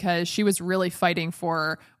it because she was really fighting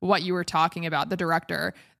for what you were talking about, the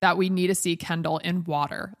director, that we need to see Kendall in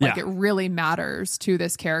water. Like it really matters to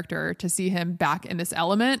this character to see him back in this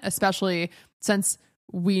element, especially since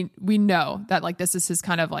we know that like this is his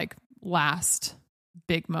kind of like last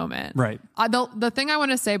big moment. Right. The thing I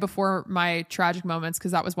want to say before my tragic moments,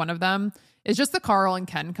 because that was one of them, is just the Carl and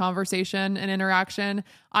Ken conversation and interaction.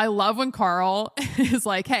 I love when Carl is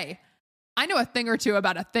like, hey, I know a thing or two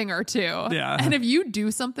about a thing or two. Yeah. And if you do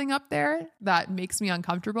something up there that makes me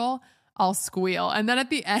uncomfortable, I'll squeal. And then at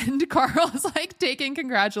the end, Carl is like taking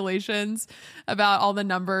congratulations about all the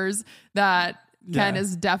numbers that Ken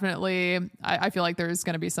is definitely, I feel like there's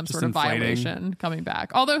going to be some just sort of violation coming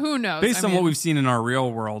back. Although who knows? Based on what we've seen in our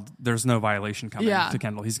real world, there's no violation coming to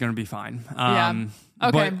Kendall. He's going to be fine. Okay.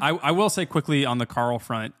 But I will say quickly on the Carl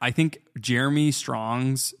front, I think Jeremy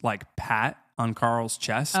Strong's like pat on Carl's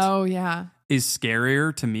chest. Oh yeah. Is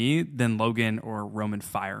scarier to me than Logan or Roman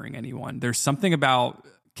firing anyone. There's something about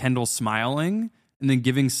Kendall smiling and then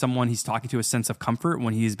giving someone he's talking to a sense of comfort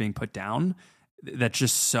when he is being put down that's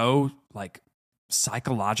just so like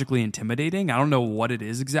psychologically intimidating. I don't know what it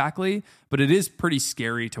is exactly, but it is pretty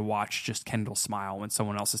scary to watch just Kendall smile when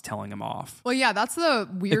someone else is telling him off. Well, yeah, that's the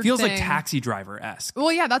weird thing. It feels like Taxi Driver-esque.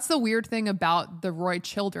 Well, yeah, that's the weird thing about the Roy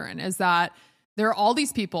children is that there are all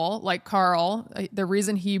these people like Carl. The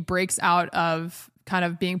reason he breaks out of kind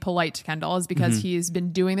of being polite to Kendall is because he's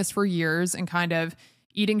been doing this for years and kind of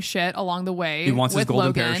eating shit along the way. He wants with his golden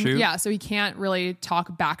Logan. parachute. Yeah, so he can't really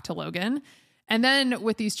talk back to Logan. And then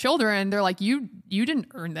with these children, they're like, you didn't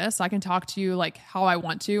earn this. I can talk to you like how I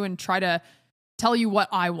want to and try to tell you what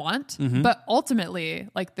I want. But ultimately,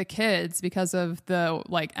 like the kids, because of the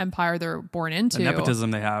like empire they're born into, the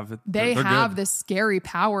nepotism they have, they have this scary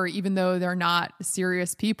power, even though they're not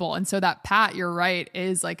serious people. And so that pat, you're right,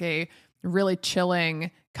 is like a really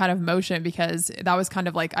chilling kind of motion because that was kind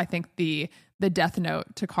of like, I think the death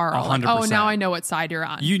note to Carl. Like, oh, now I know what side you're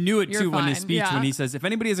on. You knew it you're too fine. When his speech, when he says, if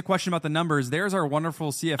anybody has a question about the numbers, there's our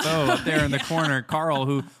wonderful CFO up there in the corner, Carl,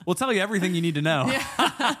 who will tell you everything you need to know.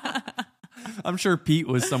 Yeah. I'm sure Pete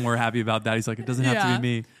was somewhere happy about that. He's like, it doesn't have to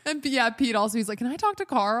be me. And Pete also, he's like, can I talk to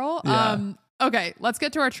Carl? Yeah. Okay, let's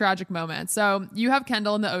get to our tragic moment. So you have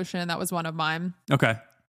Kendall in the ocean. That was one of mine. Okay.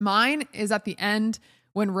 Mine is at the end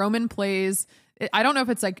when Roman plays, I don't know if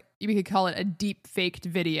it's like, we could call it a deep faked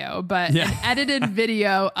video, but an edited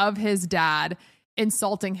video of his dad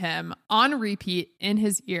insulting him on repeat in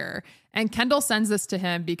his ear. And Kendall sends this to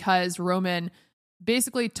him because Roman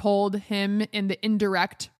basically told him in the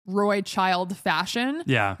indirect Roy child fashion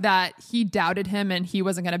that he doubted him and he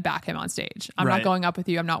wasn't going to back him on stage. I'm not going up with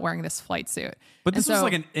you. I'm not wearing this flight suit. But this was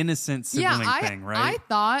like an innocent sibling thing, right? I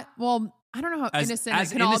thought, well, I don't know how innocent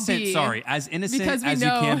it can all be. As innocent as you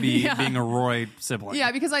can be being a Roy sibling.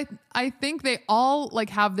 Yeah, because I think they all like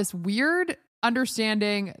have this weird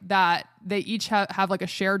understanding that they each have like a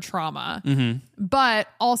shared trauma, but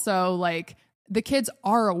also like the kids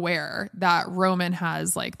are aware that Roman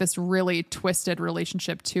has like this really twisted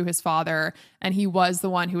relationship to his father, and he was the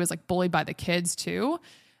one who was like bullied by the kids too.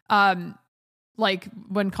 Like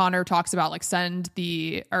when Connor talks about like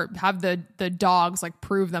have the dogs like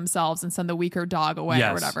prove themselves and send the weaker dog away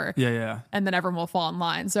or whatever. Yeah. And then everyone will fall in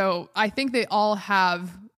line. So I think they all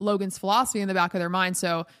have Logan's philosophy in the back of their mind.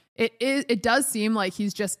 So it does seem like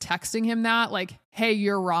he's just texting him that like, hey,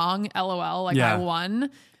 you're wrong, LOL, like I won.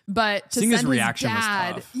 But to seeing send his reaction his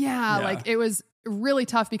dad, was tough. Like it was really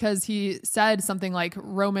tough because he said something like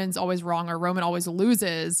Roman's always wrong or Roman always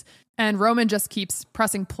loses. And Roman just keeps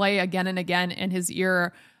pressing play again and again in his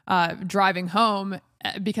ear, driving home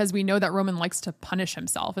because we know that Roman likes to punish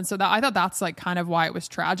himself. And so I thought that's like kind of why it was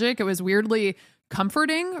tragic. It was weirdly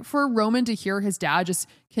comforting for Roman to hear his dad just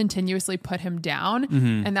continuously put him down.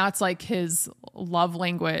 Mm-hmm. And that's like his love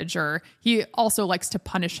language, or he also likes to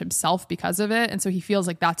punish himself because of it. And so he feels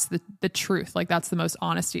like that's the truth. Like that's the most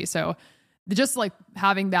honesty. So just like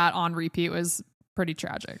having that on repeat was pretty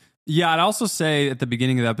tragic. Yeah, I'd also say at the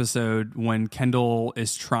beginning of the episode when Kendall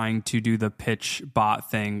is trying to do the pitch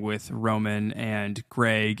bot thing with Roman and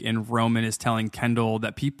Greg, and Roman is telling Kendall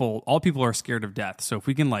that all people are scared of death. So if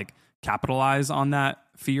we can like capitalize on that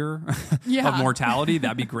fear of mortality,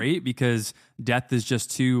 that'd be great, because death is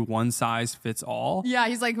just too one size fits all. Yeah,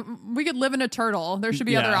 he's like, we could live in a turtle. There should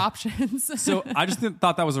be other options. So I just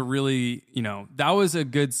thought that was a really, that was a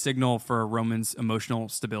good signal for Roman's emotional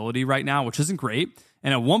stability right now, which isn't great.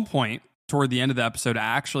 And at one point toward the end of the episode, I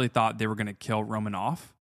actually thought they were going to kill Roman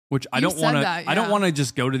off, which I don't want to. I don't want to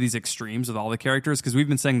just go to these extremes with all the characters, because we've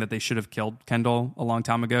been saying that they should have killed Kendall a long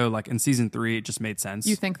time ago. Like in season 3, it just made sense.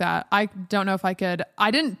 You think that? I don't know if I could. I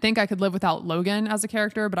didn't think I could live without Logan as a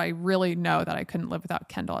character, but I really know that I couldn't live without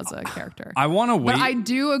Kendall as a character. I want to wait. But I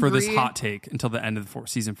do agree for this hot take until the end of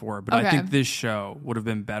season 4. But I think this show would have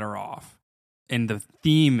been better off. And the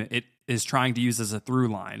theme it is trying to use as a through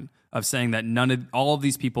line of saying that all of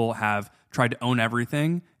these people have tried to own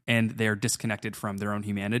everything, and they're disconnected from their own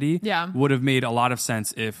humanity. Yeah. Would have made a lot of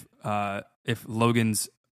sense if Logan's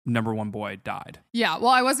number one boy died. Yeah. Well,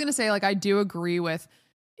 I was going to say, like, I do agree with,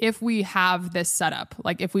 if we have this setup,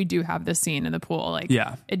 like if we do have this scene in the pool, like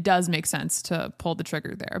it does make sense to pull the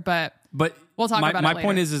trigger there. But we'll talk about it later. My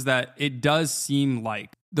point is that it does seem like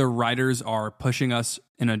the writers are pushing us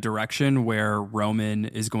in a direction where Roman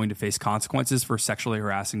is going to face consequences for sexually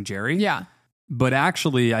harassing Jerry. Yeah. But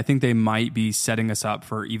actually, I think they might be setting us up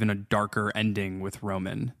for even a darker ending with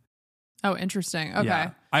Roman. Oh, interesting. Okay.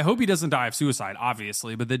 Yeah. I hope he doesn't die of suicide,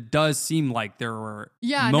 obviously, but it does seem like there were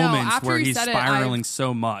moments where he's spiraling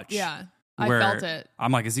so much. Yeah. I felt it.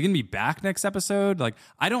 I'm like, is he going to be back next episode? Like,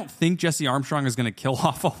 I don't think Jesse Armstrong is going to kill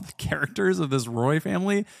off all the characters of this Roy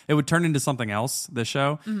family. It would turn into something else, this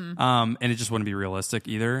show. Mm-hmm. And it just wouldn't be realistic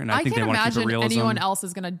either. And I think they want to keep it realism. Anyone else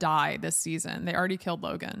is going to die this season. They already killed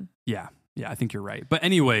Logan. Yeah. Yeah, I think you're right. But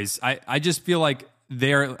anyways, I just feel like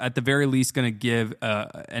they're at the very least going to give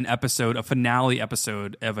a finale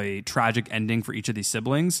episode of a tragic ending for each of these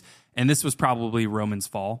siblings. And this was probably Roman's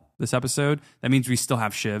fall, this episode. That means we still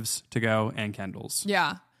have Shiv's to go, and Kendall's.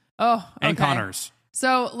 Yeah. Oh, okay. And Connor's.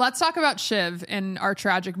 So let's talk about Shiv in our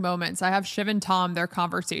tragic moments. I have Shiv and Tom, their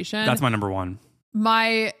conversation. That's my number one.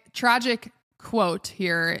 My tragic quote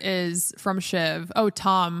here is from Shiv. Oh,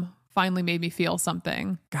 Tom finally made me feel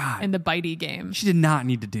something. God. In the bitey game. She did not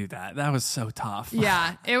need to do that. That was so tough.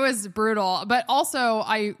 Yeah, it was brutal. But also,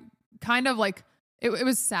 I kind of like, it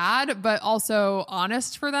was sad, but also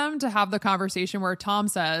honest for them to have the conversation where Tom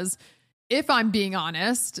says, if I'm being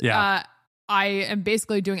honest, I am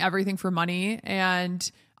basically doing everything for money, and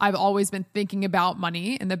I've always been thinking about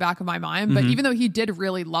money in the back of my mind. But even though he did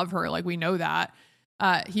really love her, like we know that,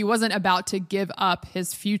 he wasn't about to give up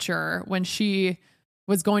his future when she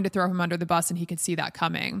was going to throw him under the bus, and he could see that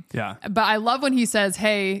coming. Yeah. But I love when he says,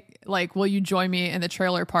 hey, like, will you join me in the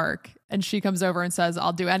trailer park? And she comes over and says,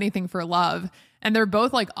 I'll do anything for love. And they're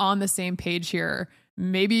both like on the same page here,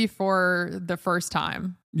 maybe for the first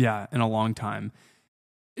time. Yeah, in a long time.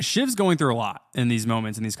 Shiv's going through a lot in these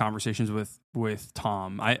moments, in these conversations with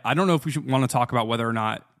Tom. I don't know if we should want to talk about whether or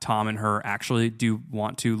not Tom and her actually do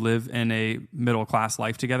want to live in a middle-class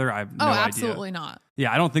life together. I have no idea. Oh, absolutely not.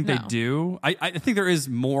 Yeah, I don't think they do. I think there's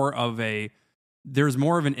more of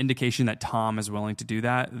an indication that Tom is willing to do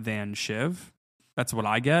that than Shiv. That's what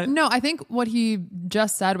I get. No, I think what he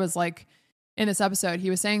just said was like, in this episode, he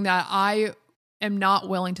was saying that I am not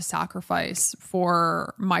willing to sacrifice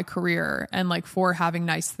for my career and like for having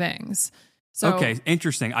nice things. So, okay,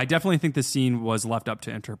 interesting. I definitely think the scene was left up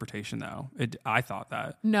to interpretation, though. I thought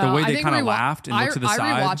that. No, the way they kind of laughed and looked to the side.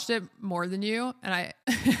 I rewatched it more than you, and I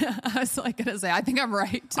was like going to say, I think I'm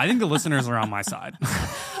right. I think the listeners are on my side.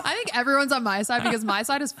 I think everyone's on my side because my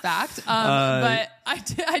side is fact. But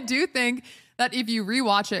I do think that if you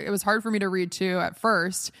rewatch it, it was hard for me to read too at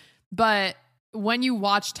first. But when you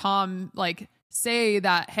watch Tom like say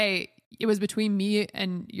that, hey, it was between me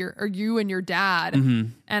and you and your dad,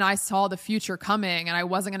 and I saw the future coming, and I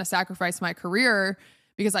wasn't going to sacrifice my career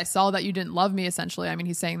because I saw that you didn't love me, essentially. I mean,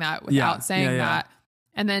 he's saying that without saying that.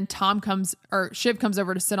 And then Shiv comes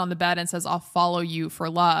over to sit on the bed and says, I'll follow you for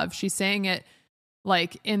love. She's saying it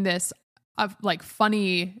like in this like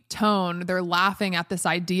funny tone. They're laughing at this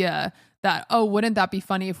idea that, oh, wouldn't that be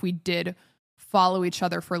funny if we did follow each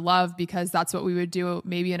other for love, because that's what we would do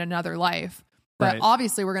maybe in another life. But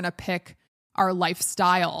obviously we're going to pick our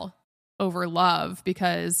lifestyle over love,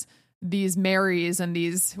 because these Marys and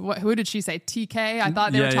these, who did she say? TK? I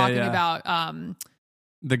thought they were talking about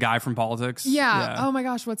the guy from Politics. Yeah. Oh my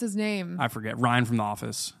gosh, what's his name? I forget. Ryan from The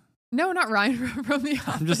Office. No, not Ryan from The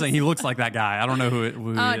Office. I'm just saying he looks like that guy. I don't know who he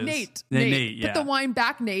is. Nate. Yeah. Put the wine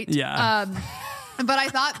back, Nate. Yeah. But I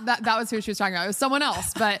thought that was who she was talking about. It was someone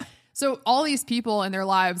else. But so all these people in their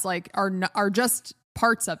lives like are just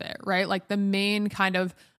parts of it, right? Like the main kind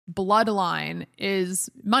of bloodline is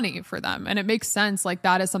money for them. And it makes sense. Like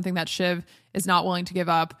that is something that Shiv is not willing to give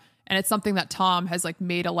up. And it's something that Tom has like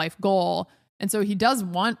made a life goal. And so he does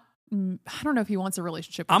want, I don't know if he wants a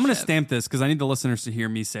relationship with I'm going to Shiv. stamp this because I need the listeners to hear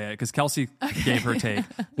me say it because Kelsey gave her take.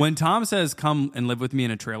 When Tom says, come and live with me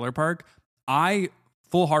in a trailer park, I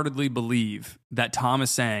full-heartedly believe that Tom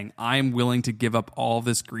is saying, I am willing to give up all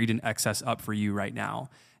this greed and excess up for you right now.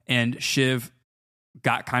 And Shiv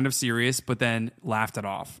got kind of serious, but then laughed it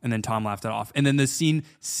off. And then Tom laughed it off. And then the scene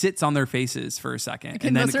sits on their faces for a second. Can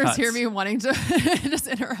and then listeners hear me wanting to just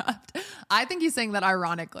interrupt? I think he's saying that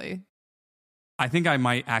ironically. I think I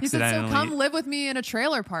might accidentally. He said, so come live with me in a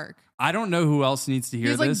trailer park. I don't know who else needs to hear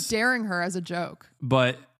this. He was like daring her as a joke.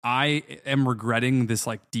 But I am regretting this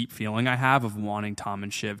like deep feeling I have of wanting Tom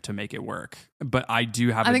and Shiv to make it work. But I do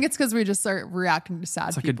have I think it's because we just start reacting to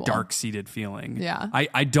sad people. It's like a dark-seated feeling. Yeah.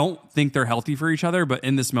 I don't think they're healthy for each other, but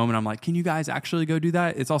in this moment I'm like, can you guys actually go do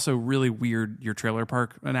that? It's also really weird, your trailer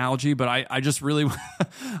park analogy, but I just really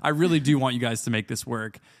I really do want you guys to make this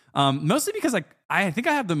work. Mostly because like I think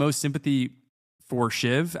I have the most sympathy for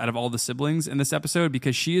Shiv out of all the siblings in this episode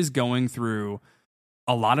because she is going through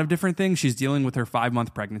a lot of different things. She's dealing with her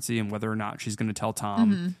 5-month pregnancy and whether or not she's going to tell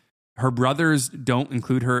Tom. Mm-hmm. Her brothers don't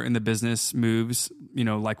include her in the business moves, you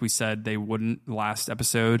know, like we said, they wouldn't last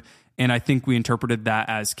episode. And I think we interpreted that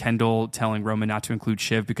as Kendall telling Roman not to include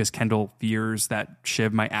Shiv because Kendall fears that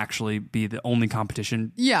Shiv might actually be the only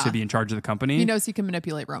competition to be in charge of the company. He knows he can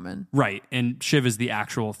manipulate Roman. Right. And Shiv is the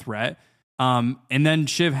actual threat. And then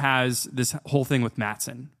Shiv has this whole thing with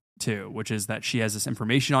Matsson too, which is that she has this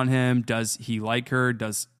information on him. Does he like her?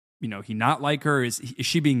 Does, you know, he not like her? Is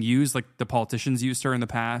she being used like the politicians used her in the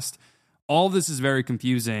past? All of this is very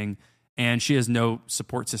confusing and she has no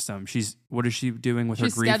support system. What is she doing with her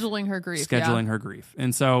grief? Scheduling her grief. Scheduling her grief.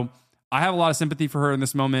 And so I have a lot of sympathy for her in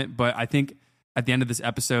this moment, but I think at the end of this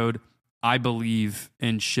episode, I believe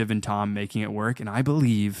in Shiv and Tom making it work. And I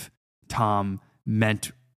believe Tom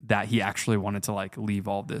meant that he actually wanted to like leave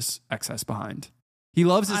all this excess behind. He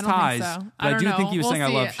loves his ties, but I do think he was saying I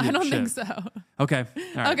love Shiv. I don't think so. Okay.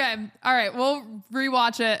 All right. Okay. All right. We'll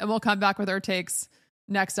rewatch it and we'll come back with our takes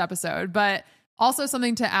next episode. But also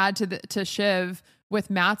something to add to Shiv with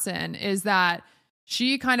Matsson is that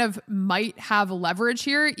she kind of might have leverage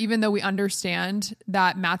here, even though we understand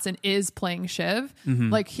that Matsson is playing Shiv. Mm-hmm.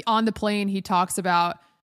 Like on the plane, he talks about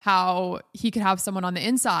how he could have someone on the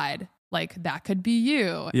inside. Like that could be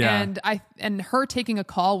you. Yeah. And her taking a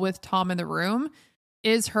call with Tom in the room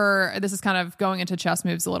is her, this is kind of going into chess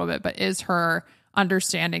moves a little bit, but is her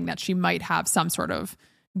understanding that she might have some sort of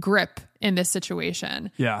grip in this situation.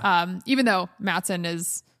 Yeah. Even though Matsson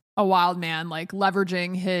is a wild man, like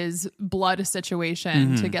leveraging his blood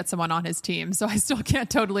situation to get someone on his team. So I still can't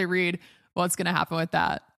totally read what's going to happen with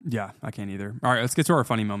that. Yeah, I can't either. All right, let's get to our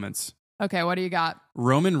funny moments. Okay, what do you got?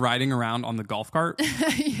 Roman riding around on the golf cart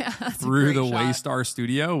through the Waystar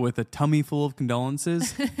studio with a tummy full of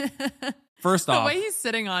condolences. First off, the way he's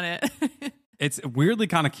sitting on it. It's weirdly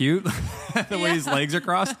kind of cute, the way his legs are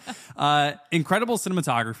crossed. Incredible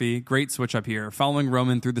cinematography, great switch up here. Following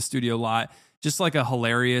Roman through the studio lot, just like a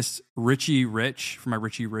hilarious Richie Rich, for my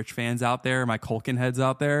Richie Rich fans out there, my Culkin heads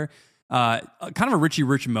out there. Kind of a Richie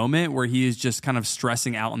Rich moment where he is just kind of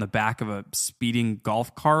stressing out on the back of a speeding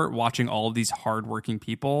golf cart, watching all of these hardworking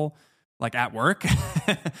people like at work,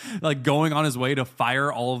 like going on his way to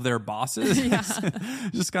fire all of their bosses. Yeah.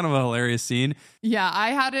 Just kind of a hilarious scene. Yeah,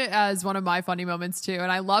 I had it as one of my funny moments too.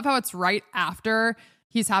 And I love how it's right after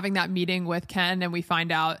he's having that meeting with Ken and we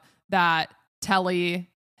find out that Telly's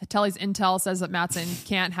intel says that Matsson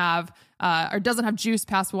can't have or doesn't have juice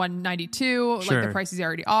past 192, like the price he's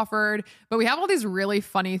already offered. But we have all these really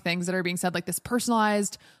funny things that are being said, like this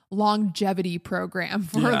personalized longevity program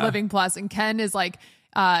for Living Plus. And Ken is like,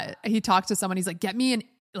 he talks to someone, he's like, get me an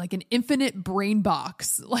infinite brain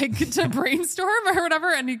box, like to brainstorm or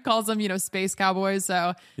whatever. And he calls them, space cowboys.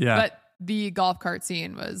 So, but the golf cart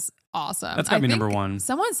scene was awesome. That's gotta be number one.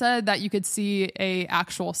 Someone said that you could see a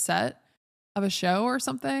actual set of a show or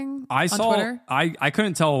something on Twitter. I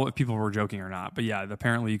couldn't tell if people were joking or not, but yeah,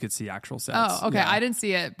 apparently you could see actual sets. Oh, okay. Yeah. I didn't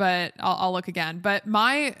see it, but I'll look again. But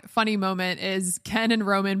my funny moment is Ken and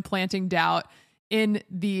Roman planting doubt in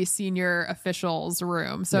the senior officials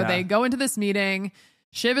room. So they go into this meeting.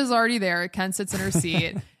 Shiv is already there. Ken sits in her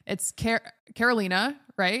seat. It's Carolina,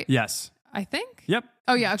 right? Yes. I think. Yep.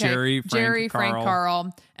 Oh yeah. Okay. Jerry, Frank,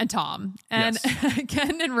 Carl, and Tom. And yes.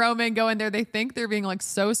 Ken and Roman go in there. They think they're being like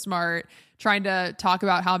so smart, trying to talk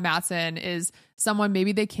about how Matsson is someone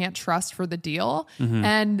maybe they can't trust for the deal. Mm-hmm.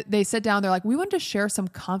 And they sit down. They're like, we want to share some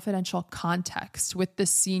confidential context with the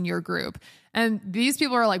senior group. And these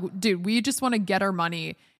people are like, dude, we just want to get our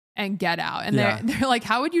money and get out. And they're like,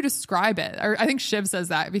 how would you describe it? Or I think Shiv says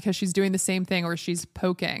that because she's doing the same thing where she's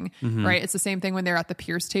poking, right? It's the same thing when they're at the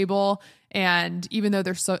Pierce table. And even though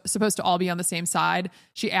they're supposed to all be on the same side,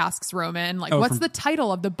 she asks Roman, like, what's the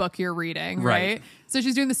title of the book you're reading? Right. So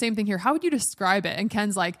she's doing the same thing here. How would you describe it? And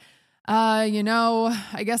Ken's like,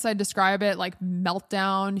 I guess I'd describe it like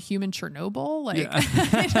meltdown human Chernobyl. Like,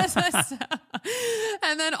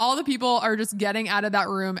 and then all the people are just getting out of that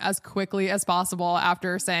room as quickly as possible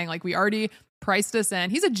after saying like, we already priced us in.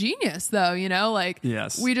 He's a genius though, like,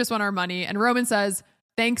 yes, we just want our money. And Roman says,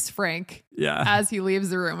 thanks, Frank. Yeah. As he leaves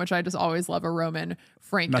the room, which I just always love a Roman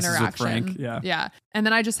Frank interaction. Frank, yeah. And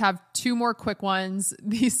then I just have two more quick ones.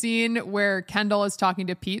 The scene where Kendall is talking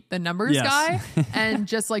to Pete, the numbers guy, and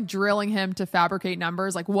just like drilling him to fabricate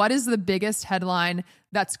numbers. Like, what is the biggest headline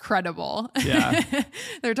that's credible? Yeah.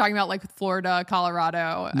 They're talking about like Florida,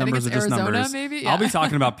 Colorado. Numbers, I think it's Arizona, maybe. Yeah. I'll be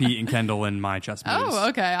talking about Pete and Kendall in my chess moves. Oh,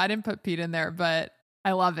 okay. I didn't put Pete in there, but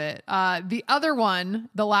I love it. The other one,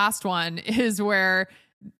 the last one, is where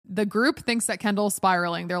the group thinks that Kendall's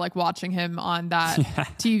spiraling. They're like watching him on that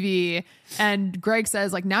TV. And Greg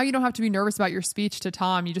says like, now you don't have to be nervous about your speech to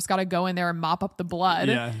Tom. You just got to go in there and mop up the blood.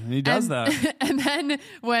 Yeah, he does that. And then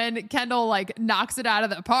when Kendall like knocks it out of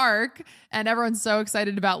the park and everyone's so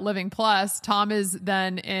excited about Living Plus, Tom is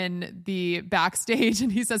then in the backstage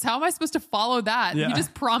and he says, how am I supposed to follow that? Yeah. He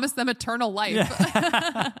just promised them eternal life.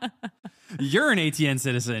 Yeah. You're an ATN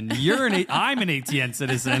citizen. I'm an ATN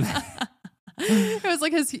citizen. It was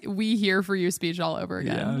like his "We Here for You" speech all over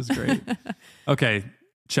again. Yeah, it was great. Okay,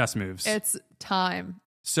 chess moves. It's time.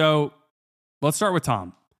 So let's start with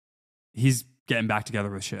Tom. He's getting back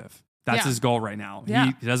together with Shiv. That's his goal right now.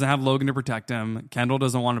 Yeah. He doesn't have Logan to protect him. Kendall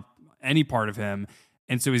doesn't want any part of him.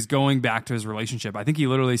 And so he's going back to his relationship. I think he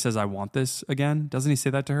literally says, I want this again. Doesn't he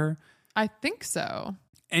say that to her? I think so.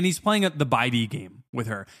 And he's playing the Bidey game with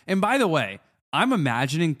her. And by the way, I'm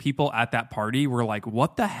imagining people at that party were like,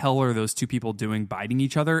 what the hell are those two people doing biting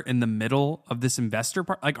each other in the middle of this investor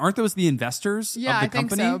part? Like, aren't those the investors of the company? I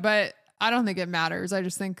think so, but I don't think it matters. I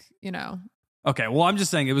just think, Okay, well, I'm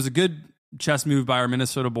just saying it was a good chess move by our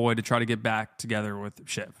Minnesota boy to try to get back together with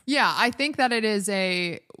Shiv. Yeah, I think that it is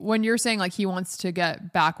when you're saying like he wants to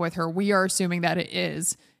get back with her, we are assuming that it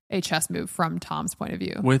is a chess move from Tom's point of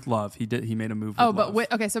view. With love. He made a move with love. But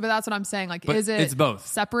that's what I'm saying. Like, is it? It's both.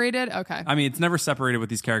 Separated? Okay. I mean, it's never separated with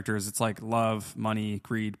these characters. It's like love, money,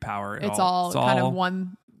 greed, power. It's all kind of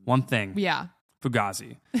one thing. Yeah.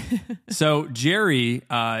 Fugazi. So Jerry,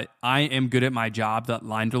 I am good at my job. That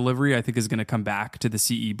line delivery, I think, is going to come back to the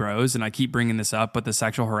CE bros. And I keep bringing this up, but the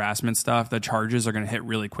sexual harassment stuff, the charges are going to hit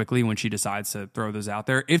really quickly when she decides to throw those out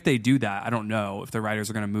there. If they do that, I don't know if the writers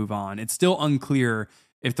are going to move on. It's still unclear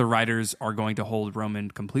if the writers are going to hold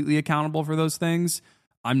Roman completely accountable for those things.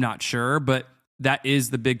 I'm not sure, but that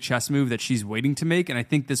is the big chess move that she's waiting to make. And I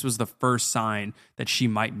think this was the first sign that she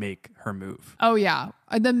might make her move. Oh, yeah.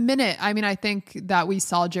 The minute, I think that we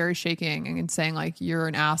saw Jerry shaking and saying, like, you're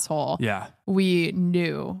an asshole. Yeah. We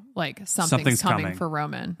knew, like, something's coming for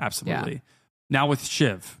Roman. Absolutely. Yeah. Now with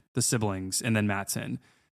Shiv, the siblings, and then Matsson.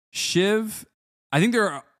 Shiv, I think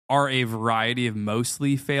there are a variety of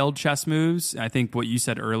mostly failed chess moves. I think what you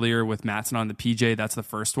said earlier with Matsson on the PJ, that's the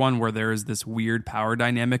first one where there is this weird power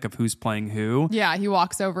dynamic of who's playing who. Yeah, he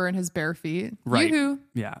walks over in his bare feet. Right. Yoo-hoo.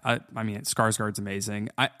 Yeah, I mean, Skarsgård's amazing.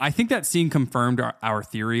 I think that scene confirmed our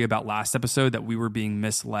theory about last episode that we were being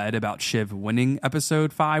misled about Shiv winning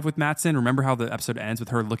episode 5 with Matsson. Remember how the episode ends with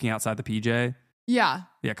her looking outside the PJ? Yeah.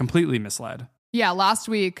 Yeah, completely misled. Yeah, last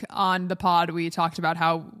week on the pod, we talked about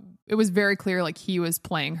how it was very clear, like, he was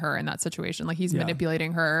playing her in that situation. Like, he's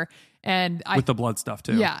manipulating her. And with the blood stuff,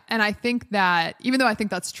 too. Yeah. And I think that, even though I think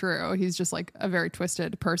that's true, he's just, like, a very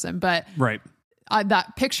twisted person. But right.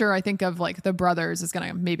 That picture, I think, of, like, the brothers is going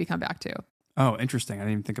to maybe come back, too. Oh, interesting. I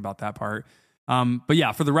didn't even think about that part. But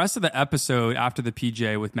yeah, for the rest of the episode after the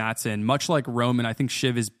PJ with Matsson, much like Roman, I think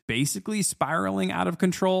Shiv is basically spiraling out of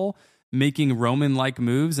control, making Roman-like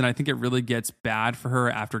moves. And I think it really gets bad for her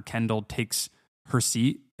after Kendall takes her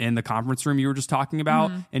seat in the conference room you were just talking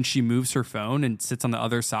about, and she moves her phone and sits on the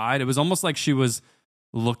other side. It was almost like she was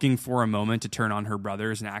looking for a moment to turn on her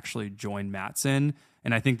brothers and actually join Matsson.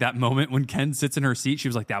 And I think that moment when Ken sits in her seat, she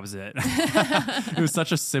was like, that was it. It was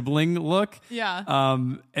such a sibling look. Yeah.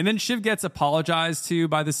 And then Shiv gets apologized to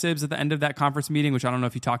by the Sibs at the end of that conference meeting, which I don't know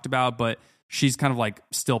if you talked about, but she's kind of like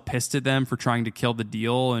still pissed at them for trying to kill the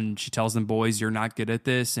deal. And she tells them, boys, you're not good at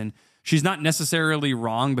this. And she's not necessarily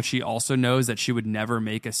wrong, but she also knows that she would never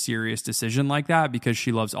make a serious decision like that because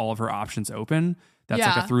she loves all of her options open. That's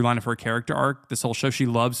like a through line of her character arc. This whole show, she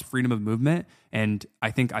loves freedom of movement. And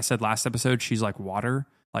I think I said last episode, she's like water,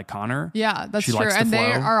 like Connor. Yeah, that's true. And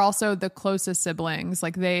they are also the closest siblings.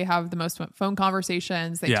 Like they have the most phone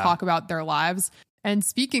conversations. They talk about their lives. And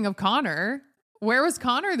speaking of Connor, where was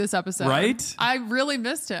Connor this episode? Right? I really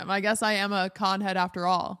missed him. I guess I am a con head after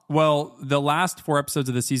all. Well, the last 4 episodes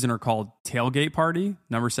of the season are called Tailgate Party,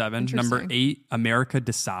 number 7. Number 8, America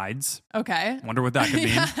Decides. Okay. Wonder what that could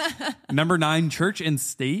mean. Number 9, Church and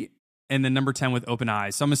State. And then number 10 with Open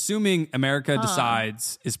Eyes. So I'm assuming America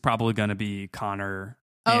Decides is probably going to be Connor.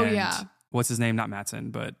 Oh, and yeah. What's his name? Not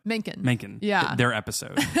Matsson, but Mencken. Yeah. Their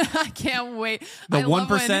episode. I can't wait. The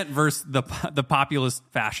 1% versus the populist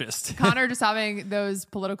fascist. Connor just having those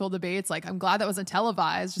political debates. Like, I'm glad that wasn't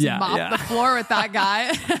televised. Just mop the floor with that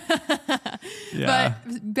guy.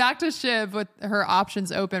 But back to Shiv with her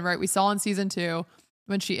options open, right? We saw in season 2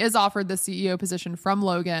 when she is offered the CEO position from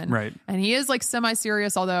Logan. Right. And he is like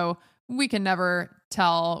semi-serious, although we can never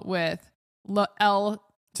tell with L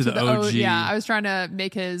to the OG. Yeah, I was trying to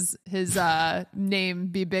make his name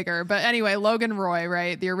be bigger. But anyway, Logan Roy,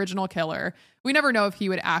 right? The original killer. We never know if he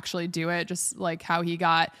would actually do it, just like how he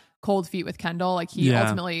got cold feet with Kendall. Like he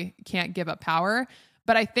ultimately can't give up power.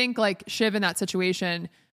 But I think like Shiv in that situation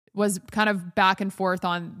was kind of back and forth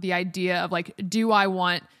on the idea of like, do I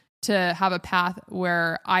want to have a path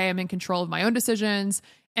where I am in control of my own decisions?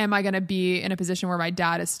 Am I going to be in a position where my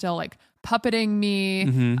dad is still like puppeting me?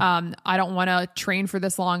 I don't want to train for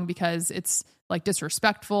this long because it's like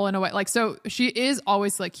disrespectful in a way. Like, so she is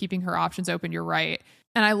always like keeping her options open. You're right.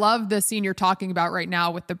 And I love the scene you're talking about right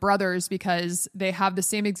now with the brothers because they have the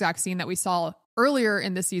same exact scene that we saw earlier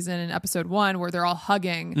in the season in episode 1 where they're all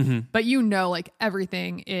hugging, but like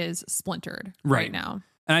everything is splintered right now.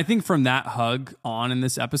 And I think from that hug on in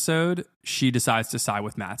this episode, she decides to side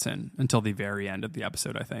with Matsson until the very end of the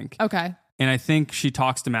episode, I think. Okay. And I think she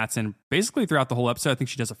talks to Matsson basically throughout the whole episode. I think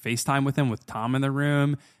she does a FaceTime with him with Tom in the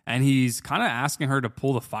room. And he's kind of asking her to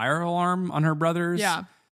pull the fire alarm on her brothers. Yeah.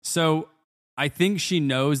 So I think she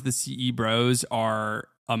knows the CE bros are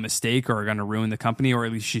a mistake or are going to ruin the company, or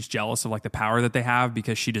at least she's jealous of like the power that they have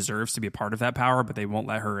because she deserves to be a part of that power, but they won't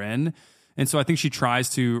let her in. And so I think she tries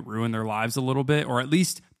to ruin their lives a little bit, or at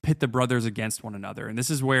least pit the brothers against one another. And this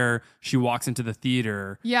is where she walks into the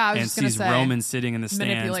theater and sees Roman sitting in the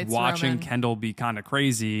stands watching Kendall be kind of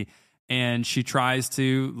crazy. And she tries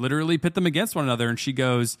to literally pit them against one another. And she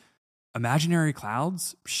goes, imaginary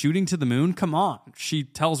clouds shooting to the moon? Come on. She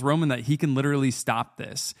tells Roman that he can literally stop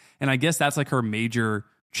this. And I guess that's like her major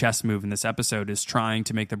chess move in this episode, is trying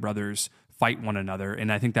to make the brothers fight one another.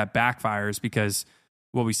 And I think that backfires because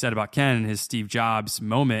what we said about Ken and his Steve Jobs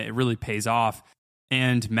moment, it really pays off.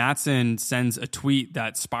 And Matsson sends a tweet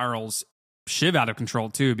that spirals Shiv out of control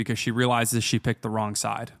too, because she realizes she picked the wrong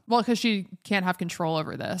side. Well, because she can't have control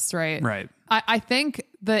over this, right? Right. I think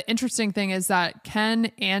the interesting thing is that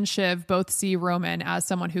Ken and Shiv both see Roman as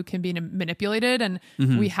someone who can be manipulated. And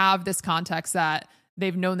we have this context that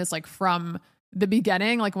they've known this like from the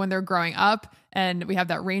beginning, like when they're growing up, and we have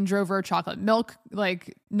that Range Rover chocolate milk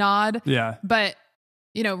like nod. Yeah. But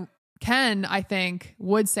Ken, I think,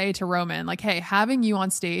 would say to Roman, like, hey, having you on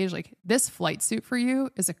stage, like this flight suit for you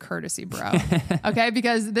is a courtesy, bro. Okay.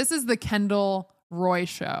 Because this is the Kendall Roy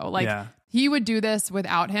show. Like he would do this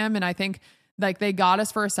without him. And I think like they got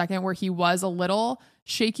us for a second where he was a little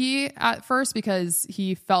shaky at first because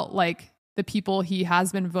he felt like the people he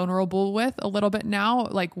has been vulnerable with a little bit now,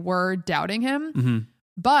 like were doubting him.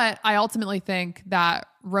 But I ultimately think that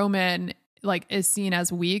Roman like is seen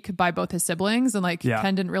as weak by both his siblings, and like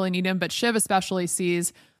Ken didn't really need him, but Shiv especially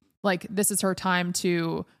sees like this is her time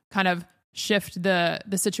to kind of shift the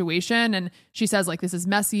situation. And she says like, this is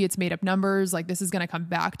messy. It's made up numbers. Like this is going to come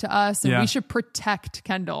back to us and we should protect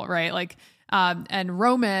Kendall. Right. Like, and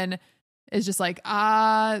Roman is just like,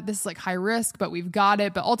 this is like high risk, but we've got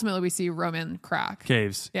it. But ultimately we see Roman crack.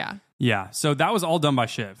 Caves. Yeah. Yeah. So that was all done by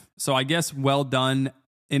Shiv. So I guess well done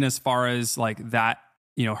in as far as like that,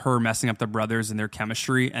 her messing up the brothers and their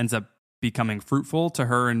chemistry ends up becoming fruitful to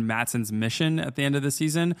her and Matsson's mission at the end of the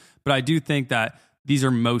season. But I do think that these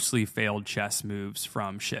are mostly failed chess moves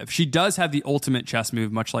from Shiv. She does have the ultimate chess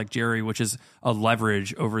move, much like Jerry, which is a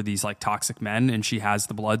leverage over these like toxic men. And she has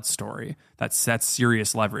the blood story. That's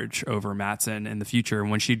serious leverage over Matsson in the future.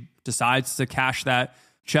 And when she decides to cash that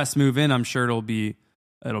chess move in, I'm sure it'll be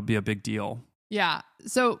a big deal. Yeah.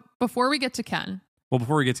 So before we get to Ken. Well,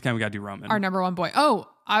 before we get to Ken, we got to do Roman. Our number one boy. Oh,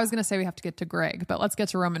 I was going to say we have to get to Greg, but let's get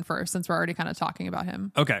to Roman first since we're already kind of talking about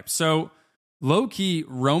him. Okay. So low key,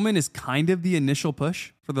 Roman is kind of the initial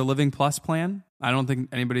push for the Living Plus plan. I don't think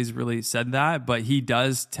anybody's really said that, but he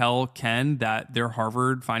does tell Ken that their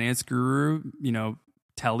Harvard finance guru,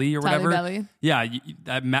 Telly or whatever. Belly. Yeah,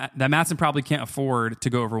 that Matsson probably can't afford to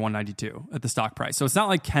go over 192 at the stock price. So it's not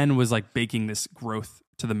like Ken was like baking this growth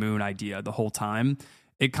to the moon idea the whole time.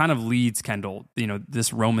 It kind of leads Kendall,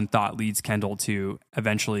 this Roman thought leads Kendall to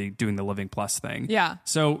eventually doing the Living Plus thing. Yeah.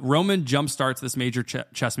 So Roman jumpstarts this major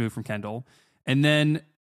chess move from Kendall. And then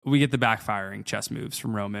we get the backfiring chess moves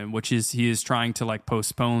from Roman, which is he is trying to like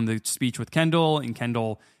postpone the speech with Kendall. And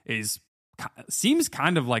Kendall seems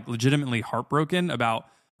kind of like legitimately heartbroken about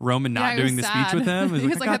Roman not doing the speech with him. He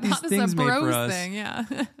was like, I got these thought things this made for bros us. thing. Yeah.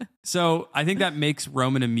 So I think that makes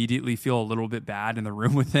Roman immediately feel a little bit bad in the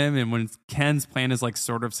room with him. And when Ken's plan is like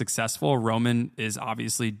sort of successful, Roman is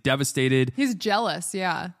obviously devastated. He's jealous.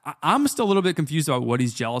 Yeah. I'm still a little bit confused about what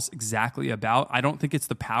he's jealous exactly about. I don't think it's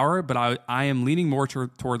the power, but I am leaning more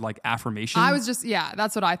toward like affirmation.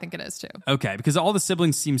 That's what I think it is too. Okay. Because all the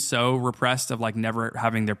siblings seem so repressed of like never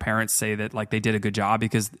having their parents say that like they did a good job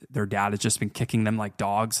because their dad has just been kicking them like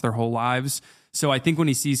dogs their whole lives. So I think when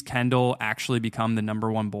he sees Kendall actually become the number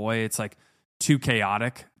one boy, it's like too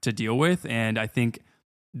chaotic to deal with. And I think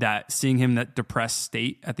that seeing him that depressed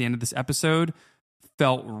state at the end of this episode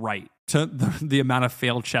felt right to the amount of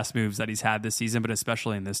failed chess moves that he's had this season, but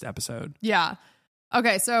especially in this episode. Yeah.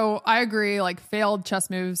 Okay, so I agree, like failed chess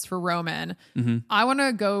moves for Roman. Mm-hmm. I want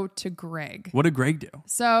to go to Greg. What did Greg do?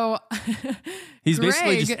 So he's Greg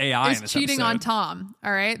basically just AI is in this cheating episode. on Tom.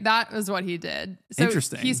 All right, that was what he did. So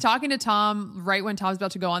Interesting. He's talking to Tom right when Tom's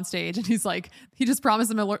about to go on stage, and he's like, he just promised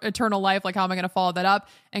him eternal life. Like, how am I going to follow that up?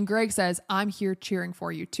 And Greg says, "I'm here cheering for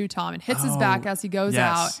you," to Tom, and hits his back as he goes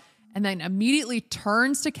out. And then immediately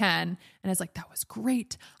turns to Ken and is like, "That was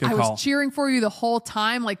great. I was cheering for you the whole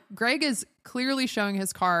time." Like Greg is clearly showing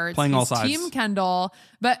his cards. Playing all sides. Team Kendall.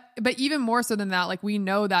 But even more so than that, like we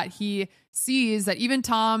know that he sees that even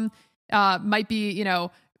Tom might be,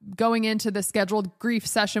 going into the scheduled grief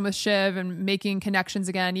session with Shiv and making connections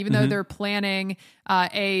again, even though they're planning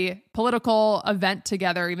a political event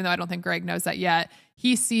together, even though I don't think Greg knows that yet.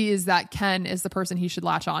 He sees that Ken is the person he should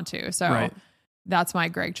latch onto. So right. That's my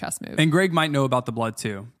Greg chess move. And Greg might know about the blood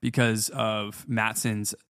too because of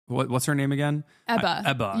Matsson's, what's her name again? Ebba.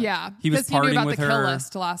 Ebba. Yeah. He was partying knew about with the her. Kill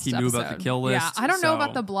list last he knew episode. about the kill list. Yeah. I don't know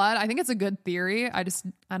about the blood. I think it's a good theory. I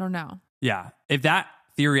don't know. Yeah. If that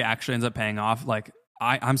theory actually ends up paying off, like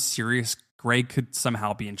I'm serious. Greg could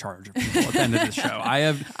somehow be in charge of people at the end of the show.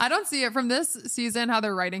 I don't see it from this season, how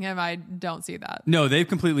they're writing him. I don't see that. No, they've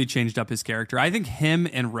completely changed up his character. I think him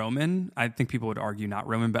and Roman, I think people would argue not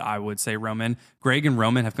Roman, but I would say Roman. Greg and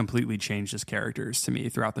Roman have completely changed his characters to me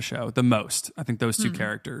throughout the show. The most. I think those two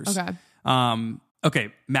characters. Okay.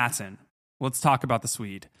 Okay, Matsson. Let's talk about the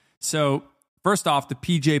Swede. So first off, the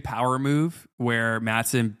PJ Power move where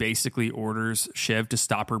Matsson basically orders Shiv to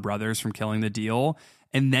stop her brothers from killing the deal.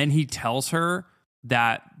 And then he tells her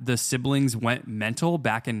that the siblings went mental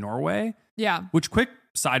back in Norway. Yeah. Which, quick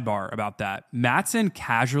sidebar about that. Matsson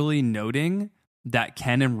casually noting that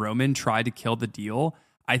Ken and Roman tried to kill the deal,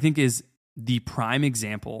 I think is the prime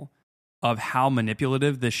example of how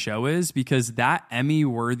manipulative this show is, because that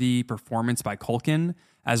Emmy-worthy performance by Culkin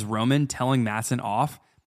as Roman telling Matsson off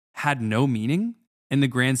had no meaning in the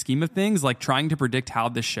grand scheme of things. Like trying to predict how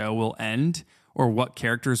the show will end or what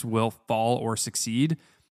characters will fall or succeed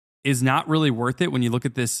is not really worth it when you look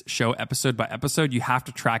at this show episode by episode. You have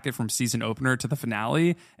to track it from season opener to the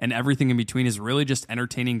finale, and everything in between is really just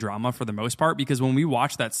entertaining drama for the most part, because when we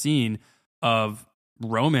watch that scene of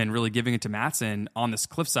Roman really giving it to Matsson on this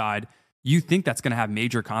cliffside, you think that's going to have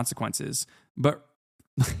major consequences. But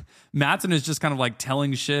Matsson is just kind of like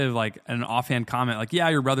telling Shiv like an offhand comment, like, "Yeah,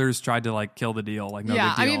 your brothers tried to like kill the deal." Like, no big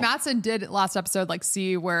deal. I mean, Matsson did last episode like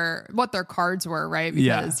see what their cards were, right?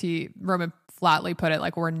 Because Roman flatly put it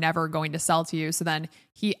like, "We're never going to sell to you." So then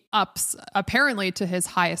he ups apparently to his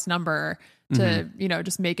highest number to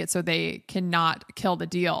just make it so they cannot kill the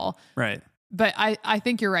deal. Right. But I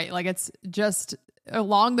think you're right. Like it's just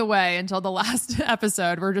along the way until the last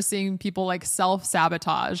episode, we're just seeing people like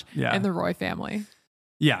self-sabotage in the Roy family.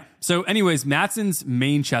 Yeah. So anyways, Mattson's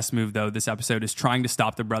main chess move, though, this episode is trying to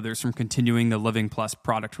stop the brothers from continuing the Living Plus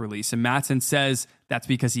product release. And Matsson says that's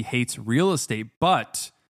because he hates real estate.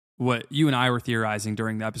 But what you and I were theorizing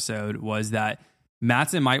during the episode was that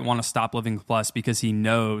Matsson might want to stop Living Plus because he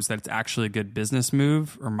knows that it's actually a good business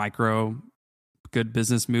move or good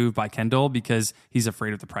business move by Kendall because he's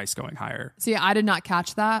afraid of the price going higher. See, I did not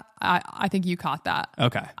catch that. I think you caught that.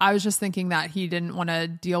 Okay. I was just thinking that he didn't want to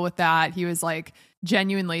deal with that. He was like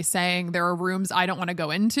genuinely saying there are rooms I don't want to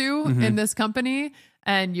go into in this company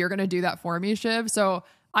and you're going to do that for me, Shiv. So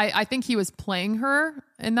I think he was playing her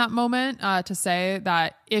in that moment to say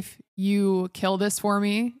that if you kill this for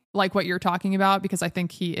me, like what you're talking about, because I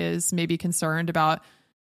think he is maybe concerned about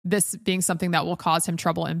this being something that will cause him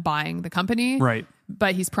trouble in buying the company. Right.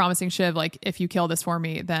 But he's promising Shiv, like, if you kill this for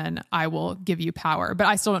me, then I will give you power. But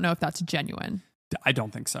I still don't know if that's genuine. I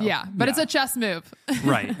don't think so. Yeah, but it's a chess move.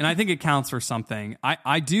 Right. And I think it counts for something.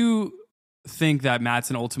 I do think that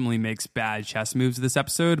Matsson ultimately makes bad chess moves this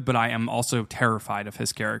episode, but I am also terrified of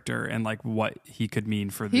his character and like what he could mean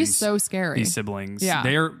for He's so scary. These siblings. Yeah.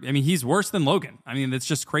 He's worse than Logan. I mean, it's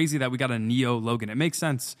just crazy that we got a Neo Logan. It makes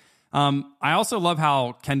sense. I also love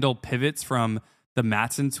how Kendall pivots from the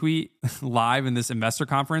Matsson tweet live in this investor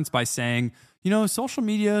conference by saying, social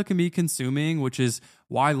media can be consuming, which is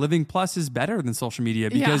why Living Plus is better than social media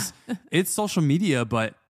because it's social media,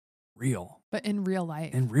 but real. But in real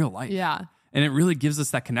life. Yeah. And it really gives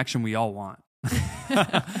us that connection we all want.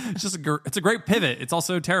 It's a great pivot. It's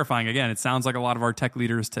also terrifying. Again, it sounds like a lot of our tech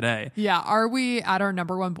leaders today. Yeah. Are we at our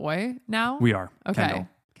number one boy now? We are. Okay.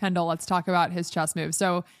 Kendall, let's talk about his chess move.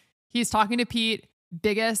 So he's talking to Pete,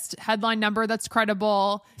 biggest headline number that's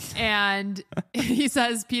credible. And he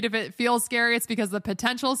says, Pete, if it feels scary, it's because the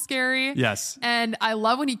potential's scary. Yes. And I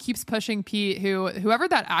love when he keeps pushing Pete, whoever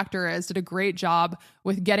that actor is, did a great job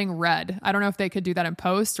with getting red. I don't know if they could do that in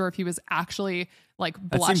post or if he was actually like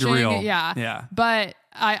blushing. That seemed real. Yeah. But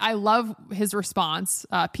I love his response,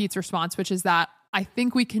 Pete's response, which is that I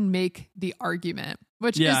think we can make the argument,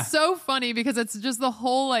 which is so funny because it's just the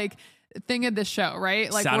whole like thing of the show,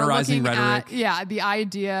 right? Like satirizing we're looking rhetoric. at the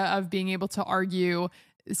idea of being able to argue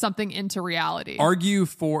something into reality.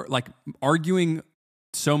 Arguing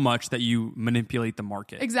so much that you manipulate the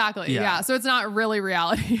market. Exactly. Yeah. So it's not really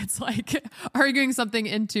reality. It's like arguing something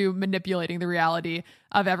into manipulating the reality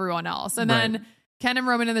of everyone else. And then Ken and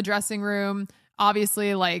Roman in the dressing room,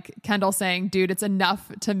 obviously like Kendall saying, dude, it's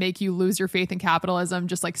enough to make you lose your faith in capitalism,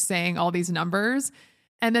 just like saying all these numbers.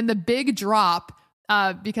 And then the big drop,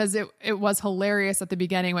 because it was hilarious at the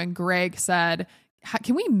beginning when Greg said,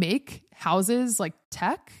 can we make houses like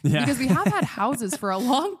tech? Yeah. Because we have had houses for a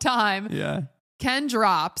long time. Yeah. Ken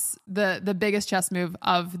drops the biggest chess move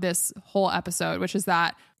of this whole episode, which is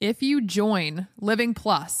that if you join Living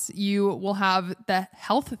Plus, you will have the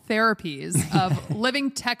health therapies of living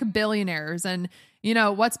tech billionaires. And,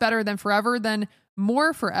 what's better than forever than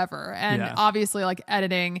more forever? And obviously like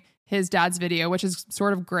editing his dad's video, which is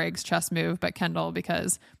sort of Greg's chess move, but Kendall,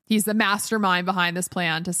 because he's the mastermind behind this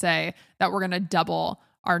plan to say that we're going to double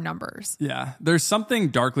our numbers. Yeah. There's something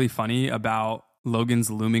darkly funny about Logan's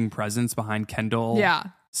looming presence behind Kendall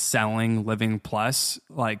selling Living Plus,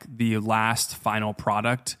 like the last final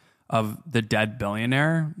product of the dead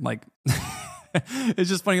billionaire. Like, it's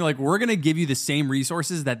just funny. Like, we're going to give you the same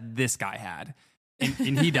resources that this guy had.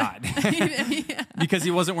 And he died because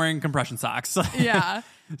he wasn't wearing compression socks. Yeah.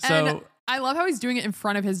 So and I love how he's doing it in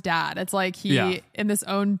front of his dad. It's like he, in this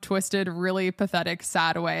own twisted, really pathetic,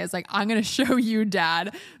 sad way, is like, I'm going to show you,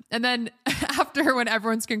 Dad. And then after, when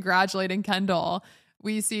everyone's congratulating Kendall,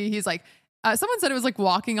 we see he's like, someone said it was like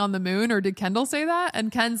walking on the moon, or did Kendall say that?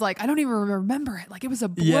 And Ken's like, I don't even remember it. Like it was a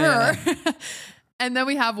blur. Yeah. And then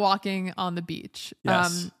we have walking on the beach.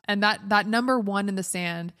 Yes. And that number one in the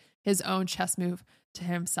sand, his own chess move to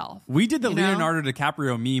himself. We did the Leonardo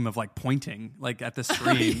DiCaprio meme of like pointing like at the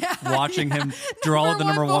screen, watching him draw the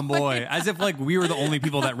number one boy, as if like we were the only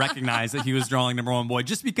people that recognized that he was drawing number one boy,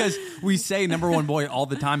 just because we say number one boy all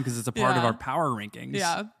the time because it's a part of our power rankings.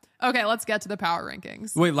 Yeah. Okay, let's get to the power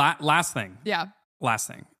rankings. Wait, last thing. Yeah. Last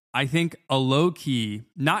thing. I think a low key,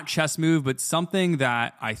 not chess move, but something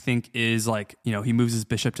that I think is like, he moves his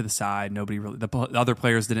bishop to the side. The other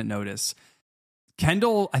players didn't notice.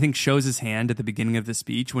 Kendall, I think, shows his hand at the beginning of the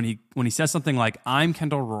speech when he says something like, I'm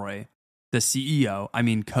Kendall Roy, the CEO,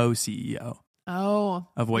 co-CEO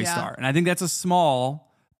of Waystar. Yeah. And I think that's a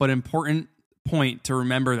small but important point to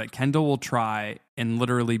remember, that Kendall will try and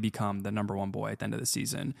literally become the number one boy at the end of the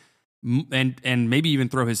season, and maybe even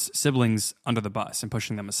throw his siblings under the bus and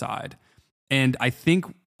pushing them aside. And I think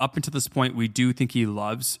up until this point, we do think he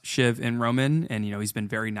loves Shiv and Roman. And, he's been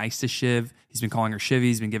very nice to Shiv. He's been calling her Shivy.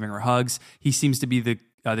 He's been giving her hugs. He seems to be the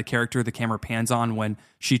character the camera pans on when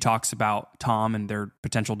she talks about Tom and their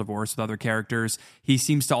potential divorce with other characters. He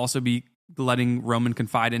seems to also be letting Roman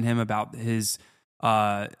confide in him about his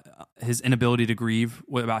inability to grieve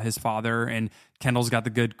about his father. And Kendall's got the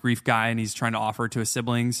good grief guy, and he's trying to offer it to his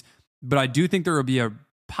siblings. But I do think there will be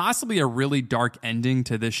possibly a really dark ending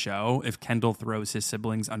to this show if Kendall throws his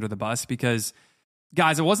siblings under the bus, because,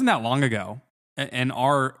 guys, it wasn't that long ago. And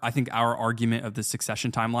I think our argument of the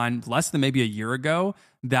Succession timeline, less than maybe a year ago,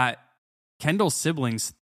 that Kendall's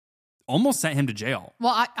siblings almost sent him to jail.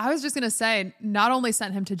 Well, I was just going to say, not only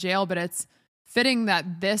sent him to jail, but it's fitting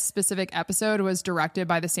that this specific episode was directed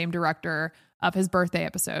by the same director of his birthday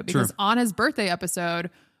episode. Because on his birthday episode,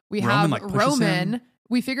 we have Roman.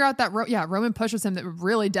 We figure out that, Roman pushes him, that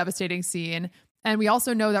really devastating scene. And we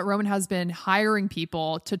also know that Roman has been hiring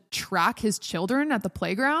people to track his children at the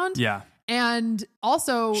playground. Yeah. And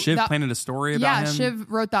also Shiv planted a story about him. Yeah,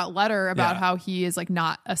 Shiv wrote that letter about how he is like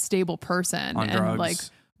not a stable person on and drugs. Like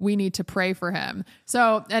we need to pray for him.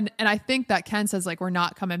 So, and I think that Ken says like, we're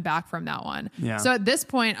not coming back from that one. Yeah. So at this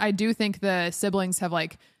point, I do think the siblings have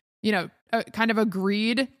like, kind of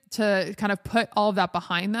agreed to kind of put all of that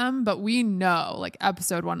behind them. But we know like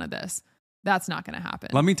episode 1 of this, that's not going to happen.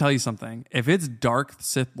 Let me tell you something. If it's Dark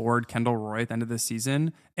Sith Lord Kendall Roy at the end of this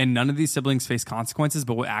season and none of these siblings face consequences,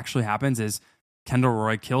 but what actually happens is Kendall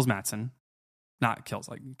Roy kills Matsson. Not kills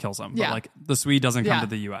him, but like the Swede doesn't come to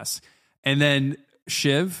the US. And then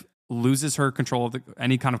Shiv loses her control of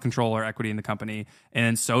any kind of control or equity in the company.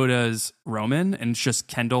 And so does Roman. And it's just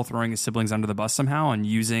Kendall throwing his siblings under the bus somehow and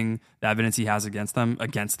using the evidence he has against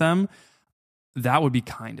them. That would be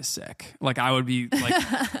kind of sick. Like I would be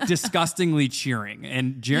like disgustingly cheering.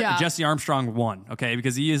 And Jesse Armstrong won, okay?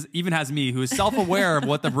 Because he even has me, who is self-aware of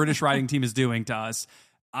what the British writing team is doing to us.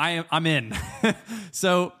 I'm in.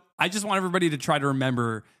 So I just want everybody to try to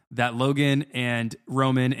remember that Logan and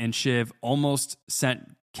Roman and Shiv almost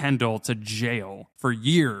sent Kendall to jail for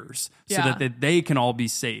years so that they can all be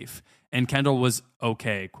safe. And Kendall was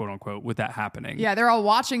okay, quote unquote, with that happening. Yeah, they're all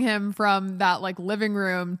watching him from that like living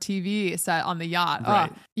room TV set on the yacht.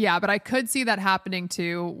 Right. Yeah, but I could see that happening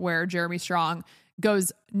too, where Jeremy Strong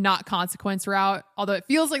goes not consequence route, although it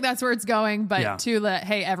feels like that's where it's going, but to the,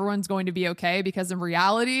 hey, everyone's going to be okay, because in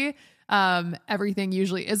reality, everything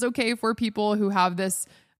usually is okay for people who have this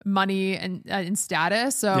money and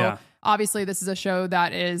status. So obviously this is a show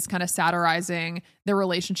that is kind of satirizing the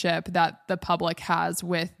relationship that the public has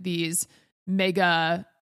with these mega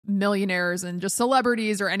millionaires and just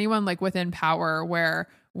celebrities or anyone like within power, where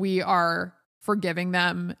we are forgiving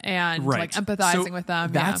them and like empathizing with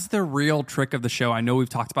them. That's the real trick of the show. I know we've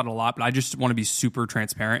talked about it a lot, but I just want to be super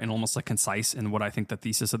transparent and almost like concise in what I think the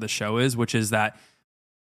thesis of the show is, which is that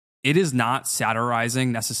it is not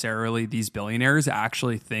satirizing necessarily these billionaires. I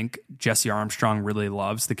actually think Jesse Armstrong really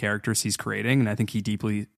loves the characters he's creating, and I think he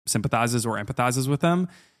deeply sympathizes or empathizes with them.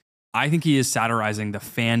 I think he is satirizing the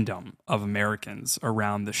fandom of Americans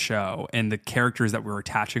around the show and the characters that we're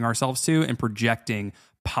attaching ourselves to and projecting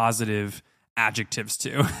positive adjectives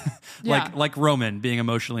to. like Roman being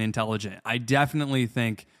emotionally intelligent. I definitely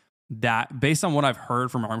think that, based on what I've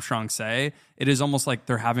heard from Armstrong say, it is almost like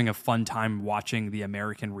they're having a fun time watching the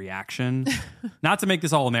American reaction. Not to make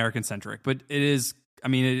this all American centric, but it is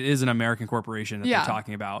an American corporation that they're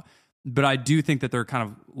talking about. But I do think that they're kind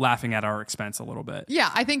of laughing at our expense a little bit. Yeah,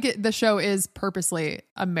 I think the show is purposely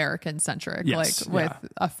American centric, with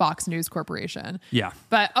a Fox News corporation. Yeah.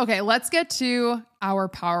 But okay, let's get to our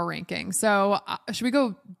power ranking. So should we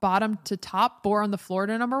go bottom to top, Boar on the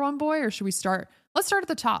Florida #1 boy, or should we start? Let's start at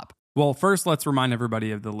the top. Well, first, let's remind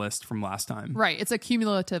everybody of the list from last time. Right. It's a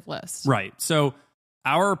cumulative list. Right. So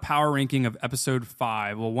our power ranking of episode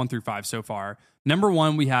 5, 1 through 5 so far.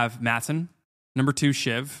 #1, we have Matsson. #2,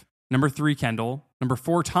 Shiv. #3, Kendall.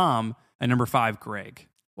 #4, Tom. And #5, Greg.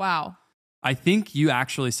 Wow. I think you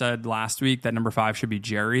actually said last week that #5 should be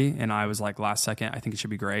Jerry. And I was like, last second, I think it should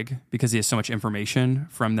be Greg, because he has so much information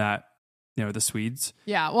from that, the Swedes.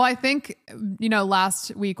 Yeah. Well, I think,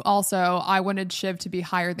 last week also, I wanted Shiv to be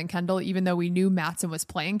higher than Kendall, even though we knew Matsson was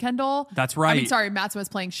playing Kendall. That's right. Matsson was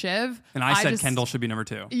playing Shiv. And I said Kendall should be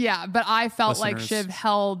 #2. Yeah. But I felt like Shiv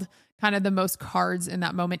held kind of the most cards in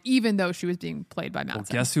that moment, even though she was being played by Matsson.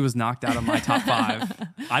 Well, guess who was knocked out of my top 5?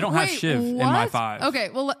 I don't have Shiv in my 5. Okay.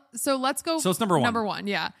 Well, so let's go. So it's #1. #1.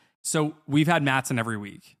 Yeah. So we've had Matsson every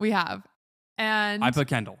week. We have. And I put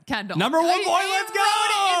Kendall. #1 boy, let's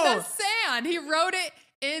go! In the sand. He wrote it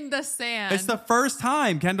in the sand. It's the first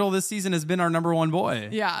time Kendall this season has been our #1 boy.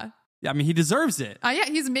 Yeah. I mean, he deserves it. Yeah,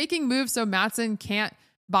 he's making moves so Matsson can't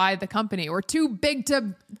buy the company or too big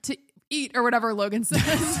to eat or whatever Logan says.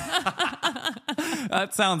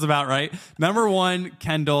 That sounds about right. Number 1,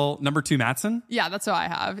 Kendall. Number 2, Matsson. Yeah, that's what I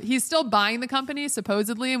have. He's still buying the company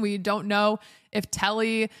supposedly, and we don't know if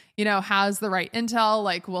Telly, has the right intel.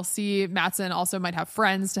 Like, we'll see. Matsson also might have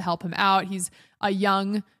friends to help him out. He's a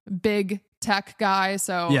young, big tech guy,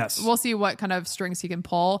 so we'll see what kind of strings he can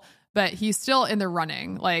pull. But he's still in the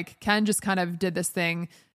running. Like, Ken just kind of did this thing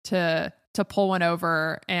to pull one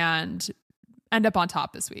over and end up on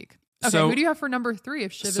top this week. Okay, so, who do you have for number 3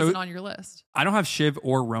 if Shiv isn't on your list? I don't have Shiv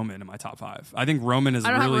or Roman in my top 5. I think Roman has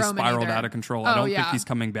really spiraled out of control. I don't think he's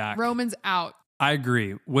coming back. Roman's out. I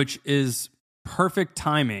agree, which is perfect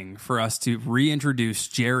timing for us to reintroduce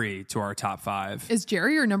Jerry to our top 5. Is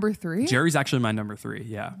Jerry your number 3? Jerry's actually my number 3,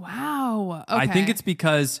 yeah. Wow. Okay. I think it's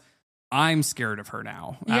because I'm scared of her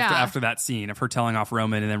now after that scene of her telling off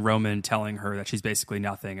Roman and then Roman telling her that she's basically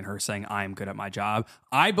nothing and her saying, I'm good at my job.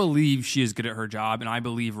 I believe she is good at her job and I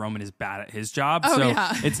believe Roman is bad at his job.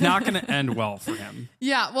 It's not going to end well for him.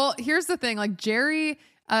 Yeah. Well, here's the thing. Like, Jerry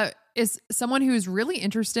is someone who's really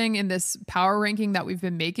interesting in this power ranking that we've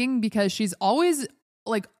been making because she's always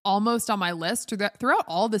like almost on my list throughout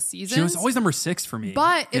all the seasons. She was always number 6 for me.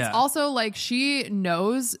 But it's also like she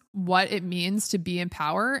knows what it means to be in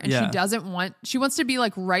power and she wants to be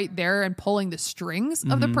like right there and pulling the strings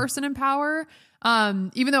of the person in power.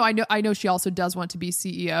 Even though I know she also does want to be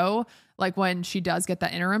CEO, like when she does get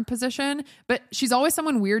that interim position, but she's always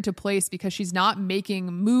someone weird to place because she's not making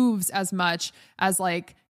moves as much as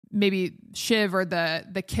like maybe Shiv or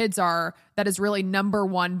the kids are, that is really number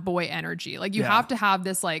 1 boy energy. Like you have to have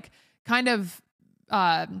this like kind of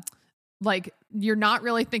like you're not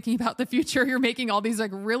really thinking about the future. You're making all these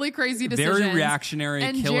like really crazy decisions. Very reactionary,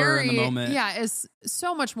 and killer Jerry, in the moment. Yeah, is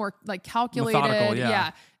so much more like calculated.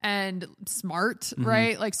 Methodical, and smart,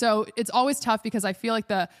 right? Like, so it's always tough because I feel like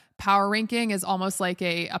the power ranking is almost like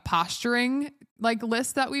a posturing like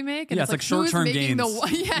list that we make. And it's like short-term games.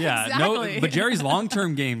 Exactly. But Jerry's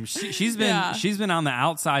long-term game, she's been on the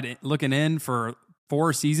outside looking in for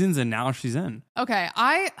 4 seasons and now she's in. Okay.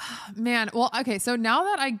 So now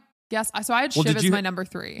that I guess, so I had Shiv as my number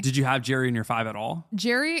 3. Did you have Jerry in your 5 at all?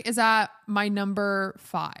 Jerry is at my number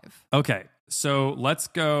 5. Okay. So let's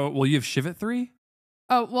go. Well, you have Shiv at 3?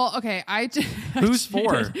 Oh, well, okay. Who's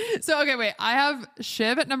 4? So, okay, wait. I have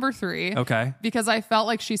Shiv at number 3. Okay. Because I felt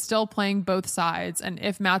like she's still playing both sides. And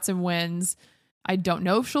if Matsson wins, I don't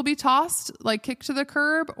know if she'll be tossed, like kicked to the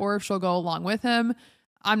curb, or if she'll go along with him.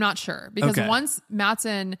 I'm not sure. Because once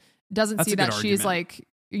Matsson doesn't see that she's like,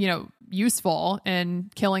 useful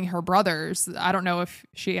in killing her brothers, I don't know if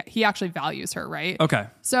he actually values her, right? Okay.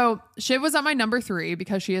 So Shiv was at my number 3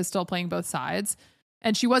 because she is still playing both sides.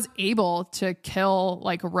 And she was able to kill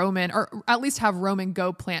like Roman, or at least have Roman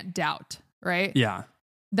go plant doubt, right? Yeah.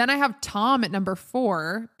 Then I have Tom at number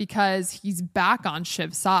 4 because he's back on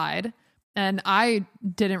Shiv's side. And I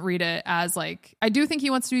didn't read it as like, I do think he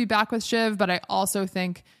wants to be back with Shiv, but I also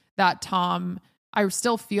think that Tom, I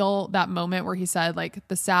still feel that moment where he said like,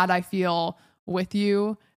 the sad I feel with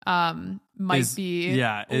you might be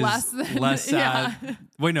less sad. Yeah.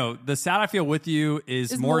 Wait, no, the sad I feel with you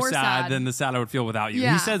is more sad than the sad I would feel without you.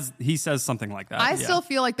 Yeah. He says something like that. I still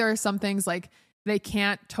feel like there are some things like they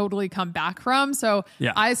can't totally come back from. So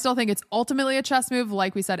I still think it's ultimately a chess move.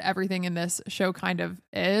 Like we said, everything in this show kind of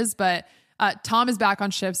is, but Tom is back on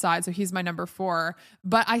Shiv's side, so he's my number 4.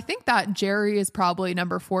 But I think that Jerry is probably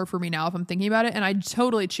number 4 for me now if I'm thinking about it. And I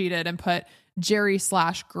totally cheated and put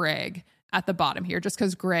Jerry/Greg at the bottom here, just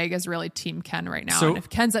because Greg is really Team Ken right now. So, and if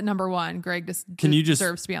Ken's at number 1, Greg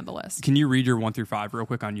deserves to be on the list. Can you read your 1 through 5 real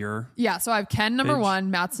quick on your? Yeah, so I have Ken number 1,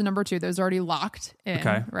 Matsson number 2. Those are already locked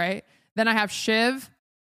in, right? Then I have Shiv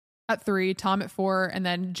at 3, Tom at 4, and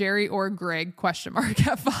then Jerry or Greg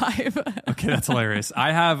at 5. Okay, that's hilarious.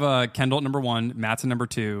 I have Kendall at number 1, Matsson number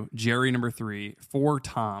 2, Jerry number 3, 4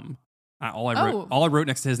 Tom. All I wrote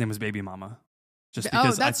next to his name was Baby Mama. Just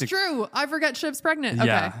because that's true. I forget Shiv's pregnant.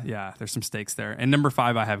 Okay. Yeah. There's some stakes there. And number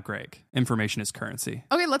 5, I have Greg. Information is currency.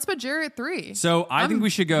 Okay, let's put Jerry at 3. So I think we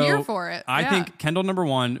should go. Here for it. I think Kendall number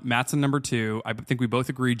 1, Matsson number 2. I think we both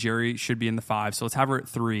agree Jerry should be in the 5. So let's have her at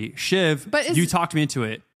 3. Shiv, you talked me into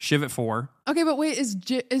it. Shiv at 4. Okay, but wait, is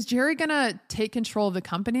Jerry gonna take control of the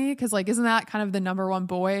company? Because like, isn't that kind of the number 1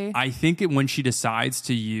 boy? I think when she decides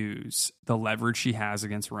to use the leverage she has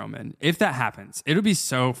against Roman, if that happens, it'll be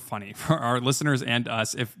so funny for our listeners and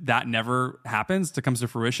us if that never happens, comes to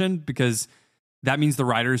fruition, because that means the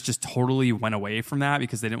writers just totally went away from that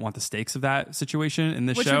because they didn't want the stakes of that situation in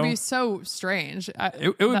this show. Which would be so strange.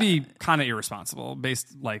 It would be kind of irresponsible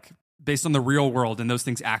based like based on the real world and those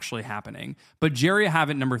things actually happening. But Jerry, I have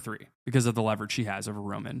at number 3 because of the leverage she has over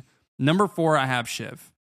Roman. Number 4, I have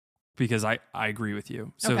Shiv because I agree with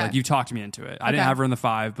you. So like you talked me into it. I didn't have her in the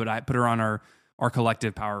 5, but I put her on our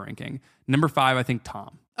collective power ranking. Number 5, I think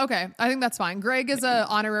Tom. Okay, I think that's fine. Greg is an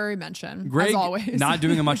honorary mention, Greg, as always. Not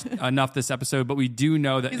doing enough this episode, but we do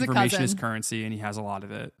know that information is currency, and he has a lot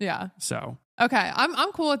of it. Yeah. So okay,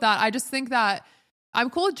 I'm cool with that. I just think that I'm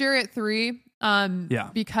cool with Jerry at 3,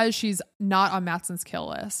 because she's not on Matsson's kill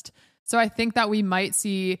list. So I think that we might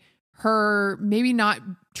see her maybe not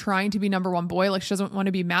trying to be number 1 boy, like she doesn't want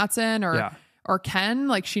to be Matsson or Ken.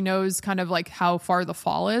 Like she knows kind of like how far the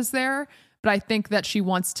fall is there. But I think that she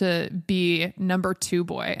wants to be number 2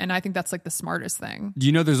 boy. And I think that's like the smartest thing. Do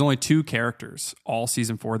you know there's only 2 characters all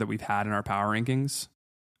season 4 that we've had in our power rankings?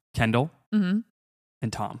 Kendall and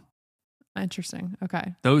Tom. Interesting.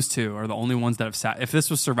 Okay. Those 2 are the only ones that have sat. If this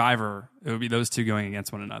was Survivor, it would be those 2 going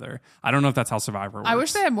against one another. I don't know if that's how Survivor works. I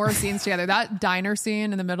wish they had more scenes together. That diner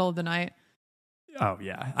scene in the middle of the night. Oh,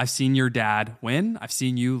 yeah. I've seen your dad win. I've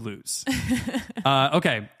seen you lose.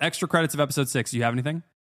 Okay. Extra credits of episode 6. Do you have anything?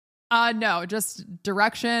 No, just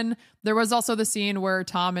direction. There was also the scene where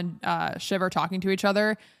Tom and Shiv are talking to each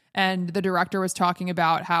other, and the director was talking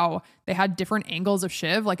about how they had different angles of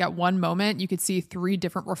Shiv. Like at one moment, you could see 3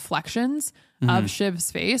 different reflections of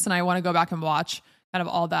Shiv's face, and I want to go back and watch kind of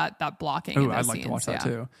all that blocking. Oh, I'd like to watch that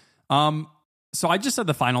too. So I just said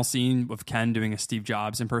the final scene with Ken doing a Steve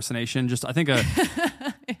Jobs impersonation. Just I think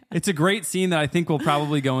it's a great scene that I think will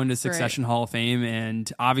probably go into Succession Hall of Fame. And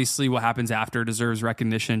obviously what happens after deserves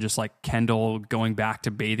recognition, just like Kendall going back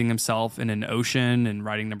to bathing himself in an ocean and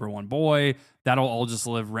writing number 1 boy. That'll all just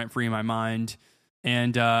live rent-free in my mind.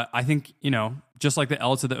 And I think, just like the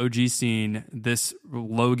L to the OG scene, this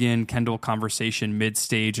Logan Kendall conversation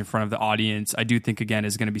mid-stage in front of the audience, I do think, again,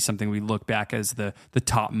 is going to be something we look back as the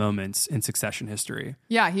top moments in Succession history.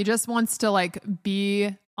 Yeah, he just wants to like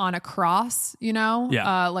be on a cross,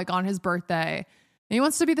 like on his birthday. And he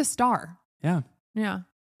wants to be the star. Yeah. Yeah.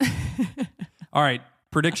 All right.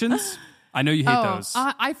 Predictions? I know you hate those.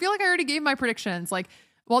 I feel like I already gave my predictions.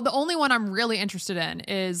 The only one I'm really interested in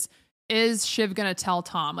is Shiv going to tell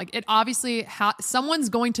Tom? Like it obviously someone's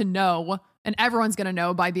going to know, and everyone's going to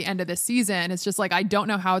know by the end of this season. It's just like, I don't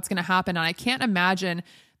know how it's going to happen. And I can't imagine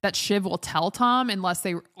that Shiv will tell Tom unless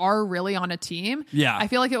they are really on a team. Yeah. I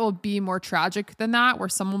feel like it will be more tragic than that, where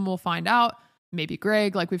someone will find out, maybe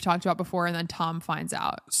Greg, like we've talked about before, and then Tom finds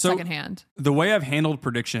out secondhand. The way I've handled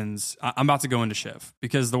predictions, I'm about to go into Shiv,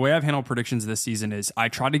 because the way I've handled predictions this season is I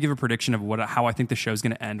try to give a prediction of how I think the show's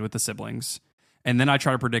going to end with the siblings. And then I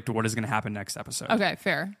try to predict what is going to happen next episode. Okay,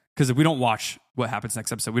 fair. Because if we don't watch what happens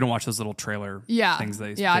next episode, we don't watch those little trailer things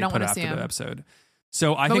they put after the episode.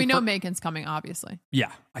 So but we know Megan's coming, obviously.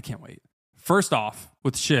 Yeah, I can't wait. First off,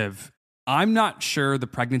 with Shiv, I'm not sure the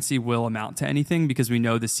pregnancy will amount to anything because we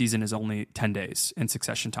know this season is only 10 days in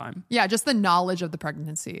Succession time. Yeah, just the knowledge of the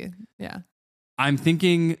pregnancy. Yeah. I'm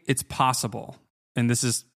thinking it's possible, and this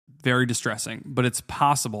is very distressing, but it's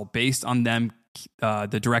possible based on them.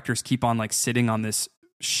 The directors keep on like sitting on this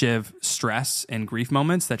Shiv stress and grief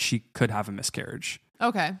moments that she could have a miscarriage.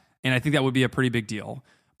 Okay. And I think that would be a pretty big deal.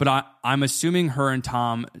 But I'm assuming her and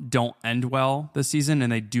Tom don't end well this season,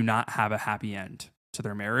 and they do not have a happy end to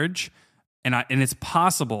their marriage. And it's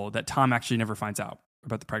possible that Tom actually never finds out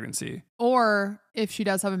about the pregnancy. Or if she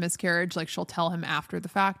does have a miscarriage, like she'll tell him after the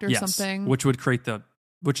fact or something. Which would create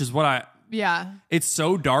it's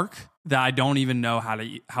so dark that I don't even know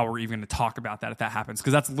how we're even going to talk about that if that happens.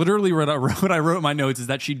 Because that's literally what I wrote in my notes, is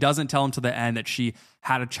that she doesn't tell him to the end that she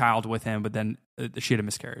had a child with him, but then she had a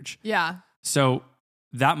miscarriage. Yeah. So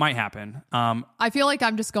that might happen. I feel like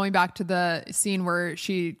I'm just going back to the scene where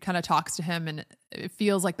she kind of talks to him, and it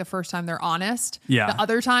feels like the first time they're honest. Yeah. The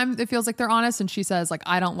other time it feels like they're honest, and she says like,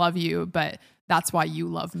 I don't love you, but that's why you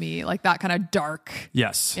love me. Like that kind of dark.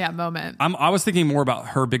 Yes. Yeah. Moment. I was thinking more about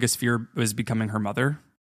her biggest fear was becoming her mother.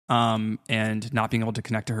 And not being able to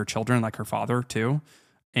connect to her children like her father too,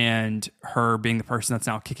 and her being the person that's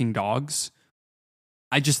now kicking dogs.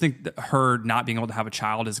 I just think that her not being able to have a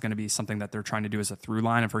child is going to be something that they're trying to do as a through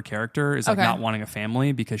line of her character, is like not wanting a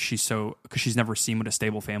family because she's never seen what a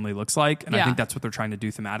stable family looks like. And I think that's what they're trying to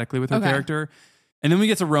do thematically with her character. And then we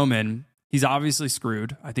get to Roman. He's obviously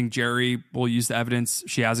screwed. I think Jerry will use the evidence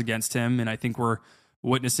she has against him. And I think we're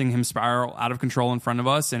witnessing him spiral out of control in front of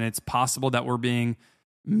us. And it's possible that we're being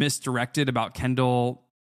misdirected about Kendall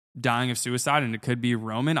dying of suicide, and it could be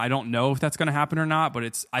Roman. I don't know if that's going to happen or not, but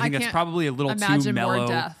I think it's probably a little too mellow. More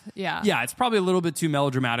death. Yeah, it's probably a little bit too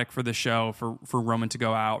melodramatic for the show for Roman to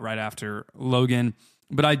go out right after Logan.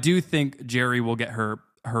 But I do think Jerry will get her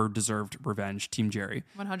her deserved revenge, Team Jerry.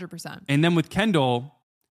 100%. And then with Kendall,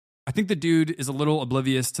 I think the dude is a little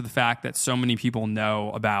oblivious to the fact that so many people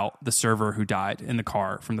know about the server who died in the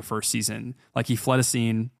car from the first season. Like, he fled a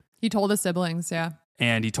scene. He told his siblings, yeah.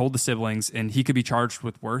 And he told the siblings, and he could be charged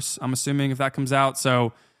with worse, I'm assuming, if that comes out.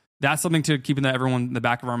 So that's something to keep in everyone in the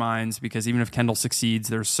back of our minds, because even if Kendall succeeds,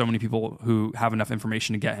 there's so many people who have enough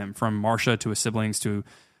information to get him, from Marcia to his siblings to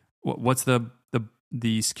what's the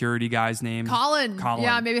security guy's name? Colin.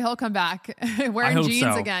 Yeah, maybe he'll come back wearing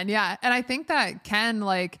jeans again. Yeah. And I think that Ken,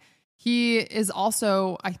 like, he is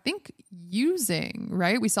also, I think, using,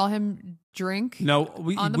 right? We saw him drink. No,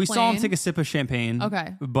 we saw him take a sip of champagne.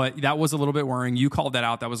 Okay. But that was a little bit worrying. You called that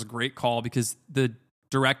out. That was a great call, because the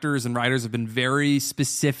directors and writers have been very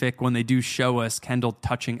specific when they do show us Kendall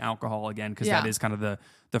touching alcohol again, because that is kind of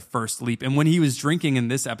the first leap. And when he was drinking in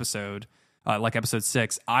this episode, like episode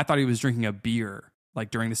 6, I thought he was drinking a beer, like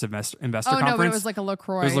during this investor conference. No, but it was like a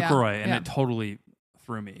LaCroix. It was LaCroix, and it totally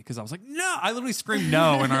threw me, because I was like, no, I literally screamed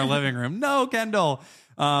no in our living room. No, Kendall.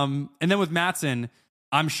 And then with Matsson,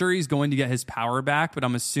 I'm sure he's going to get his power back, but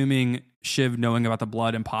I'm assuming Shiv knowing about the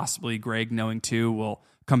blood, and possibly Greg knowing too, will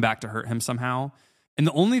come back to hurt him somehow. And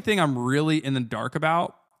the only thing I'm really in the dark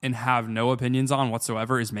about and have no opinions on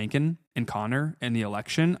whatsoever is Mencken and Connor and the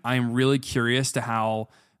election. I am really curious to how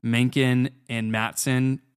Mencken and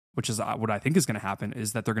Matsson, which is what I think is going to happen,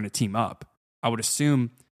 is that they're going to team up. I would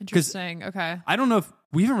assume. Interesting. Okay. I don't know if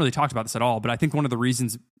we haven't really talked about this at all, but I think one of the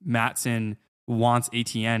reasons Matsson wants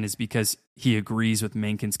ATN is because he agrees with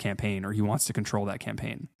Mencken's campaign, or he wants to control that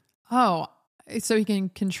campaign. Oh, so he can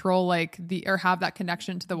control or have that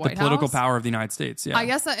connection to the White House? The political power of the United States. Yeah. I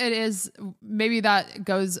guess that it is, maybe that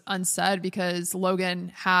goes unsaid, because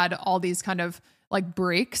Logan had all these kind of like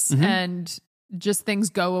breaks and just things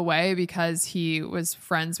go away because he was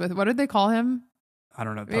friends with, what did they call him? I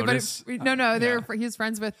don't know. POTUS? He's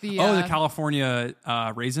friends with the the California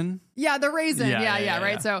raisin. Yeah, the raisin. Yeah.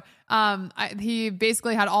 Right. So he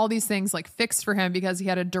basically had all these things like fixed for him because he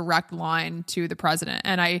had a direct line to the president.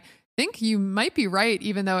 And I think you might be right,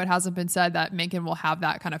 even though it hasn't been said, that Mencken will have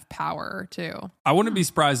that kind of power too. I wouldn't be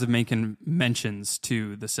surprised if Mencken mentions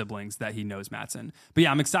to the siblings that he knows Matsson. But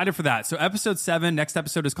yeah, I'm excited for that. So episode 7, next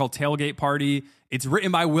episode is called Tailgate Party. It's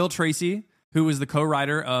written by Will Tracy, who was the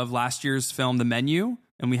co-writer of last year's film, The Menu.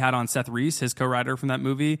 And we had on Seth Reese, his co-writer from that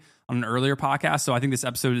movie, on an earlier podcast. So I think this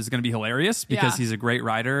episode is going to be hilarious, because he's a great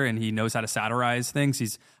writer and he knows how to satirize things.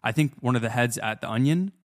 He's, I think, one of the heads at The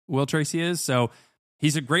Onion, Will Tracy is. So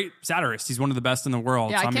he's a great satirist. He's one of the best in the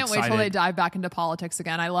world. Yeah, so I can't wait till they dive back into politics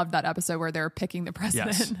again. I loved that episode where they're picking the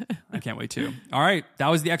president. Yes, I can't wait too. All right, that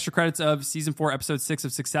was the extra credits of season 4, episode 6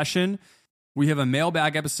 of Succession. We have a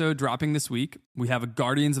mailbag episode dropping this week. We have a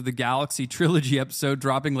Guardians of the Galaxy trilogy episode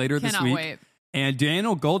dropping later this week. Wait. And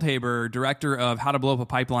Daniel Goldhaber, director of How to Blow Up a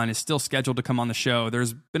Pipeline, is still scheduled to come on the show.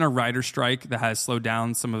 There's been a writer's strike that has slowed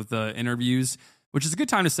down some of the interviews, which is a good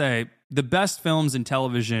time to say the best films in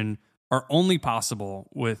television are only possible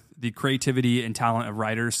with the creativity and talent of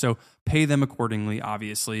writers. So pay them accordingly,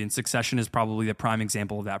 obviously. And Succession is probably the prime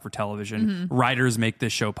example of that for television. Writers make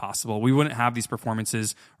this show possible. We wouldn't have these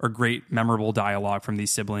performances or great, memorable dialogue from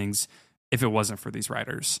these siblings if it wasn't for these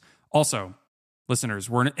writers. Also, listeners,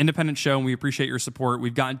 we're an independent show and we appreciate your support.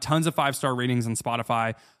 We've gotten tons of 5-star ratings on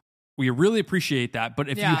Spotify. We really appreciate that. But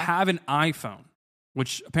if you have an iPhone,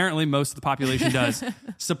 which apparently most of the population does,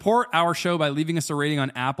 support our show by leaving us a rating on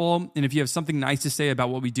Apple. And if you have something nice to say about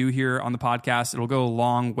what we do here on the podcast, it'll go a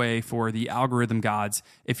long way for the algorithm gods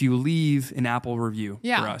if you leave an Apple review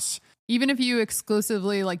for us. Even if you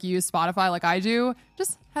exclusively use Spotify like I do,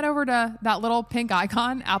 just head over to that little pink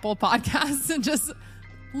icon, Apple Podcasts, and just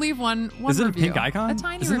leave one review. Is it a pink icon? A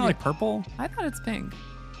tiny Isn't review. it like purple? I thought it's pink.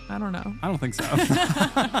 I don't know. I don't think so.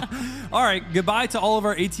 All right. Goodbye to all of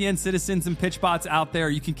our ATN citizens and pitchbots out there.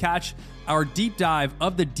 You can catch our deep dive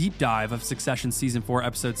of the deep dive of Succession Season 4,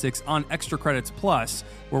 Episode 6 on Extra Credits Plus,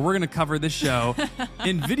 where we're going to cover this show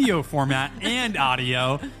in video format and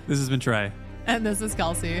audio. This has been Trey. And this is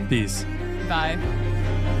Kelsey. Peace. Bye.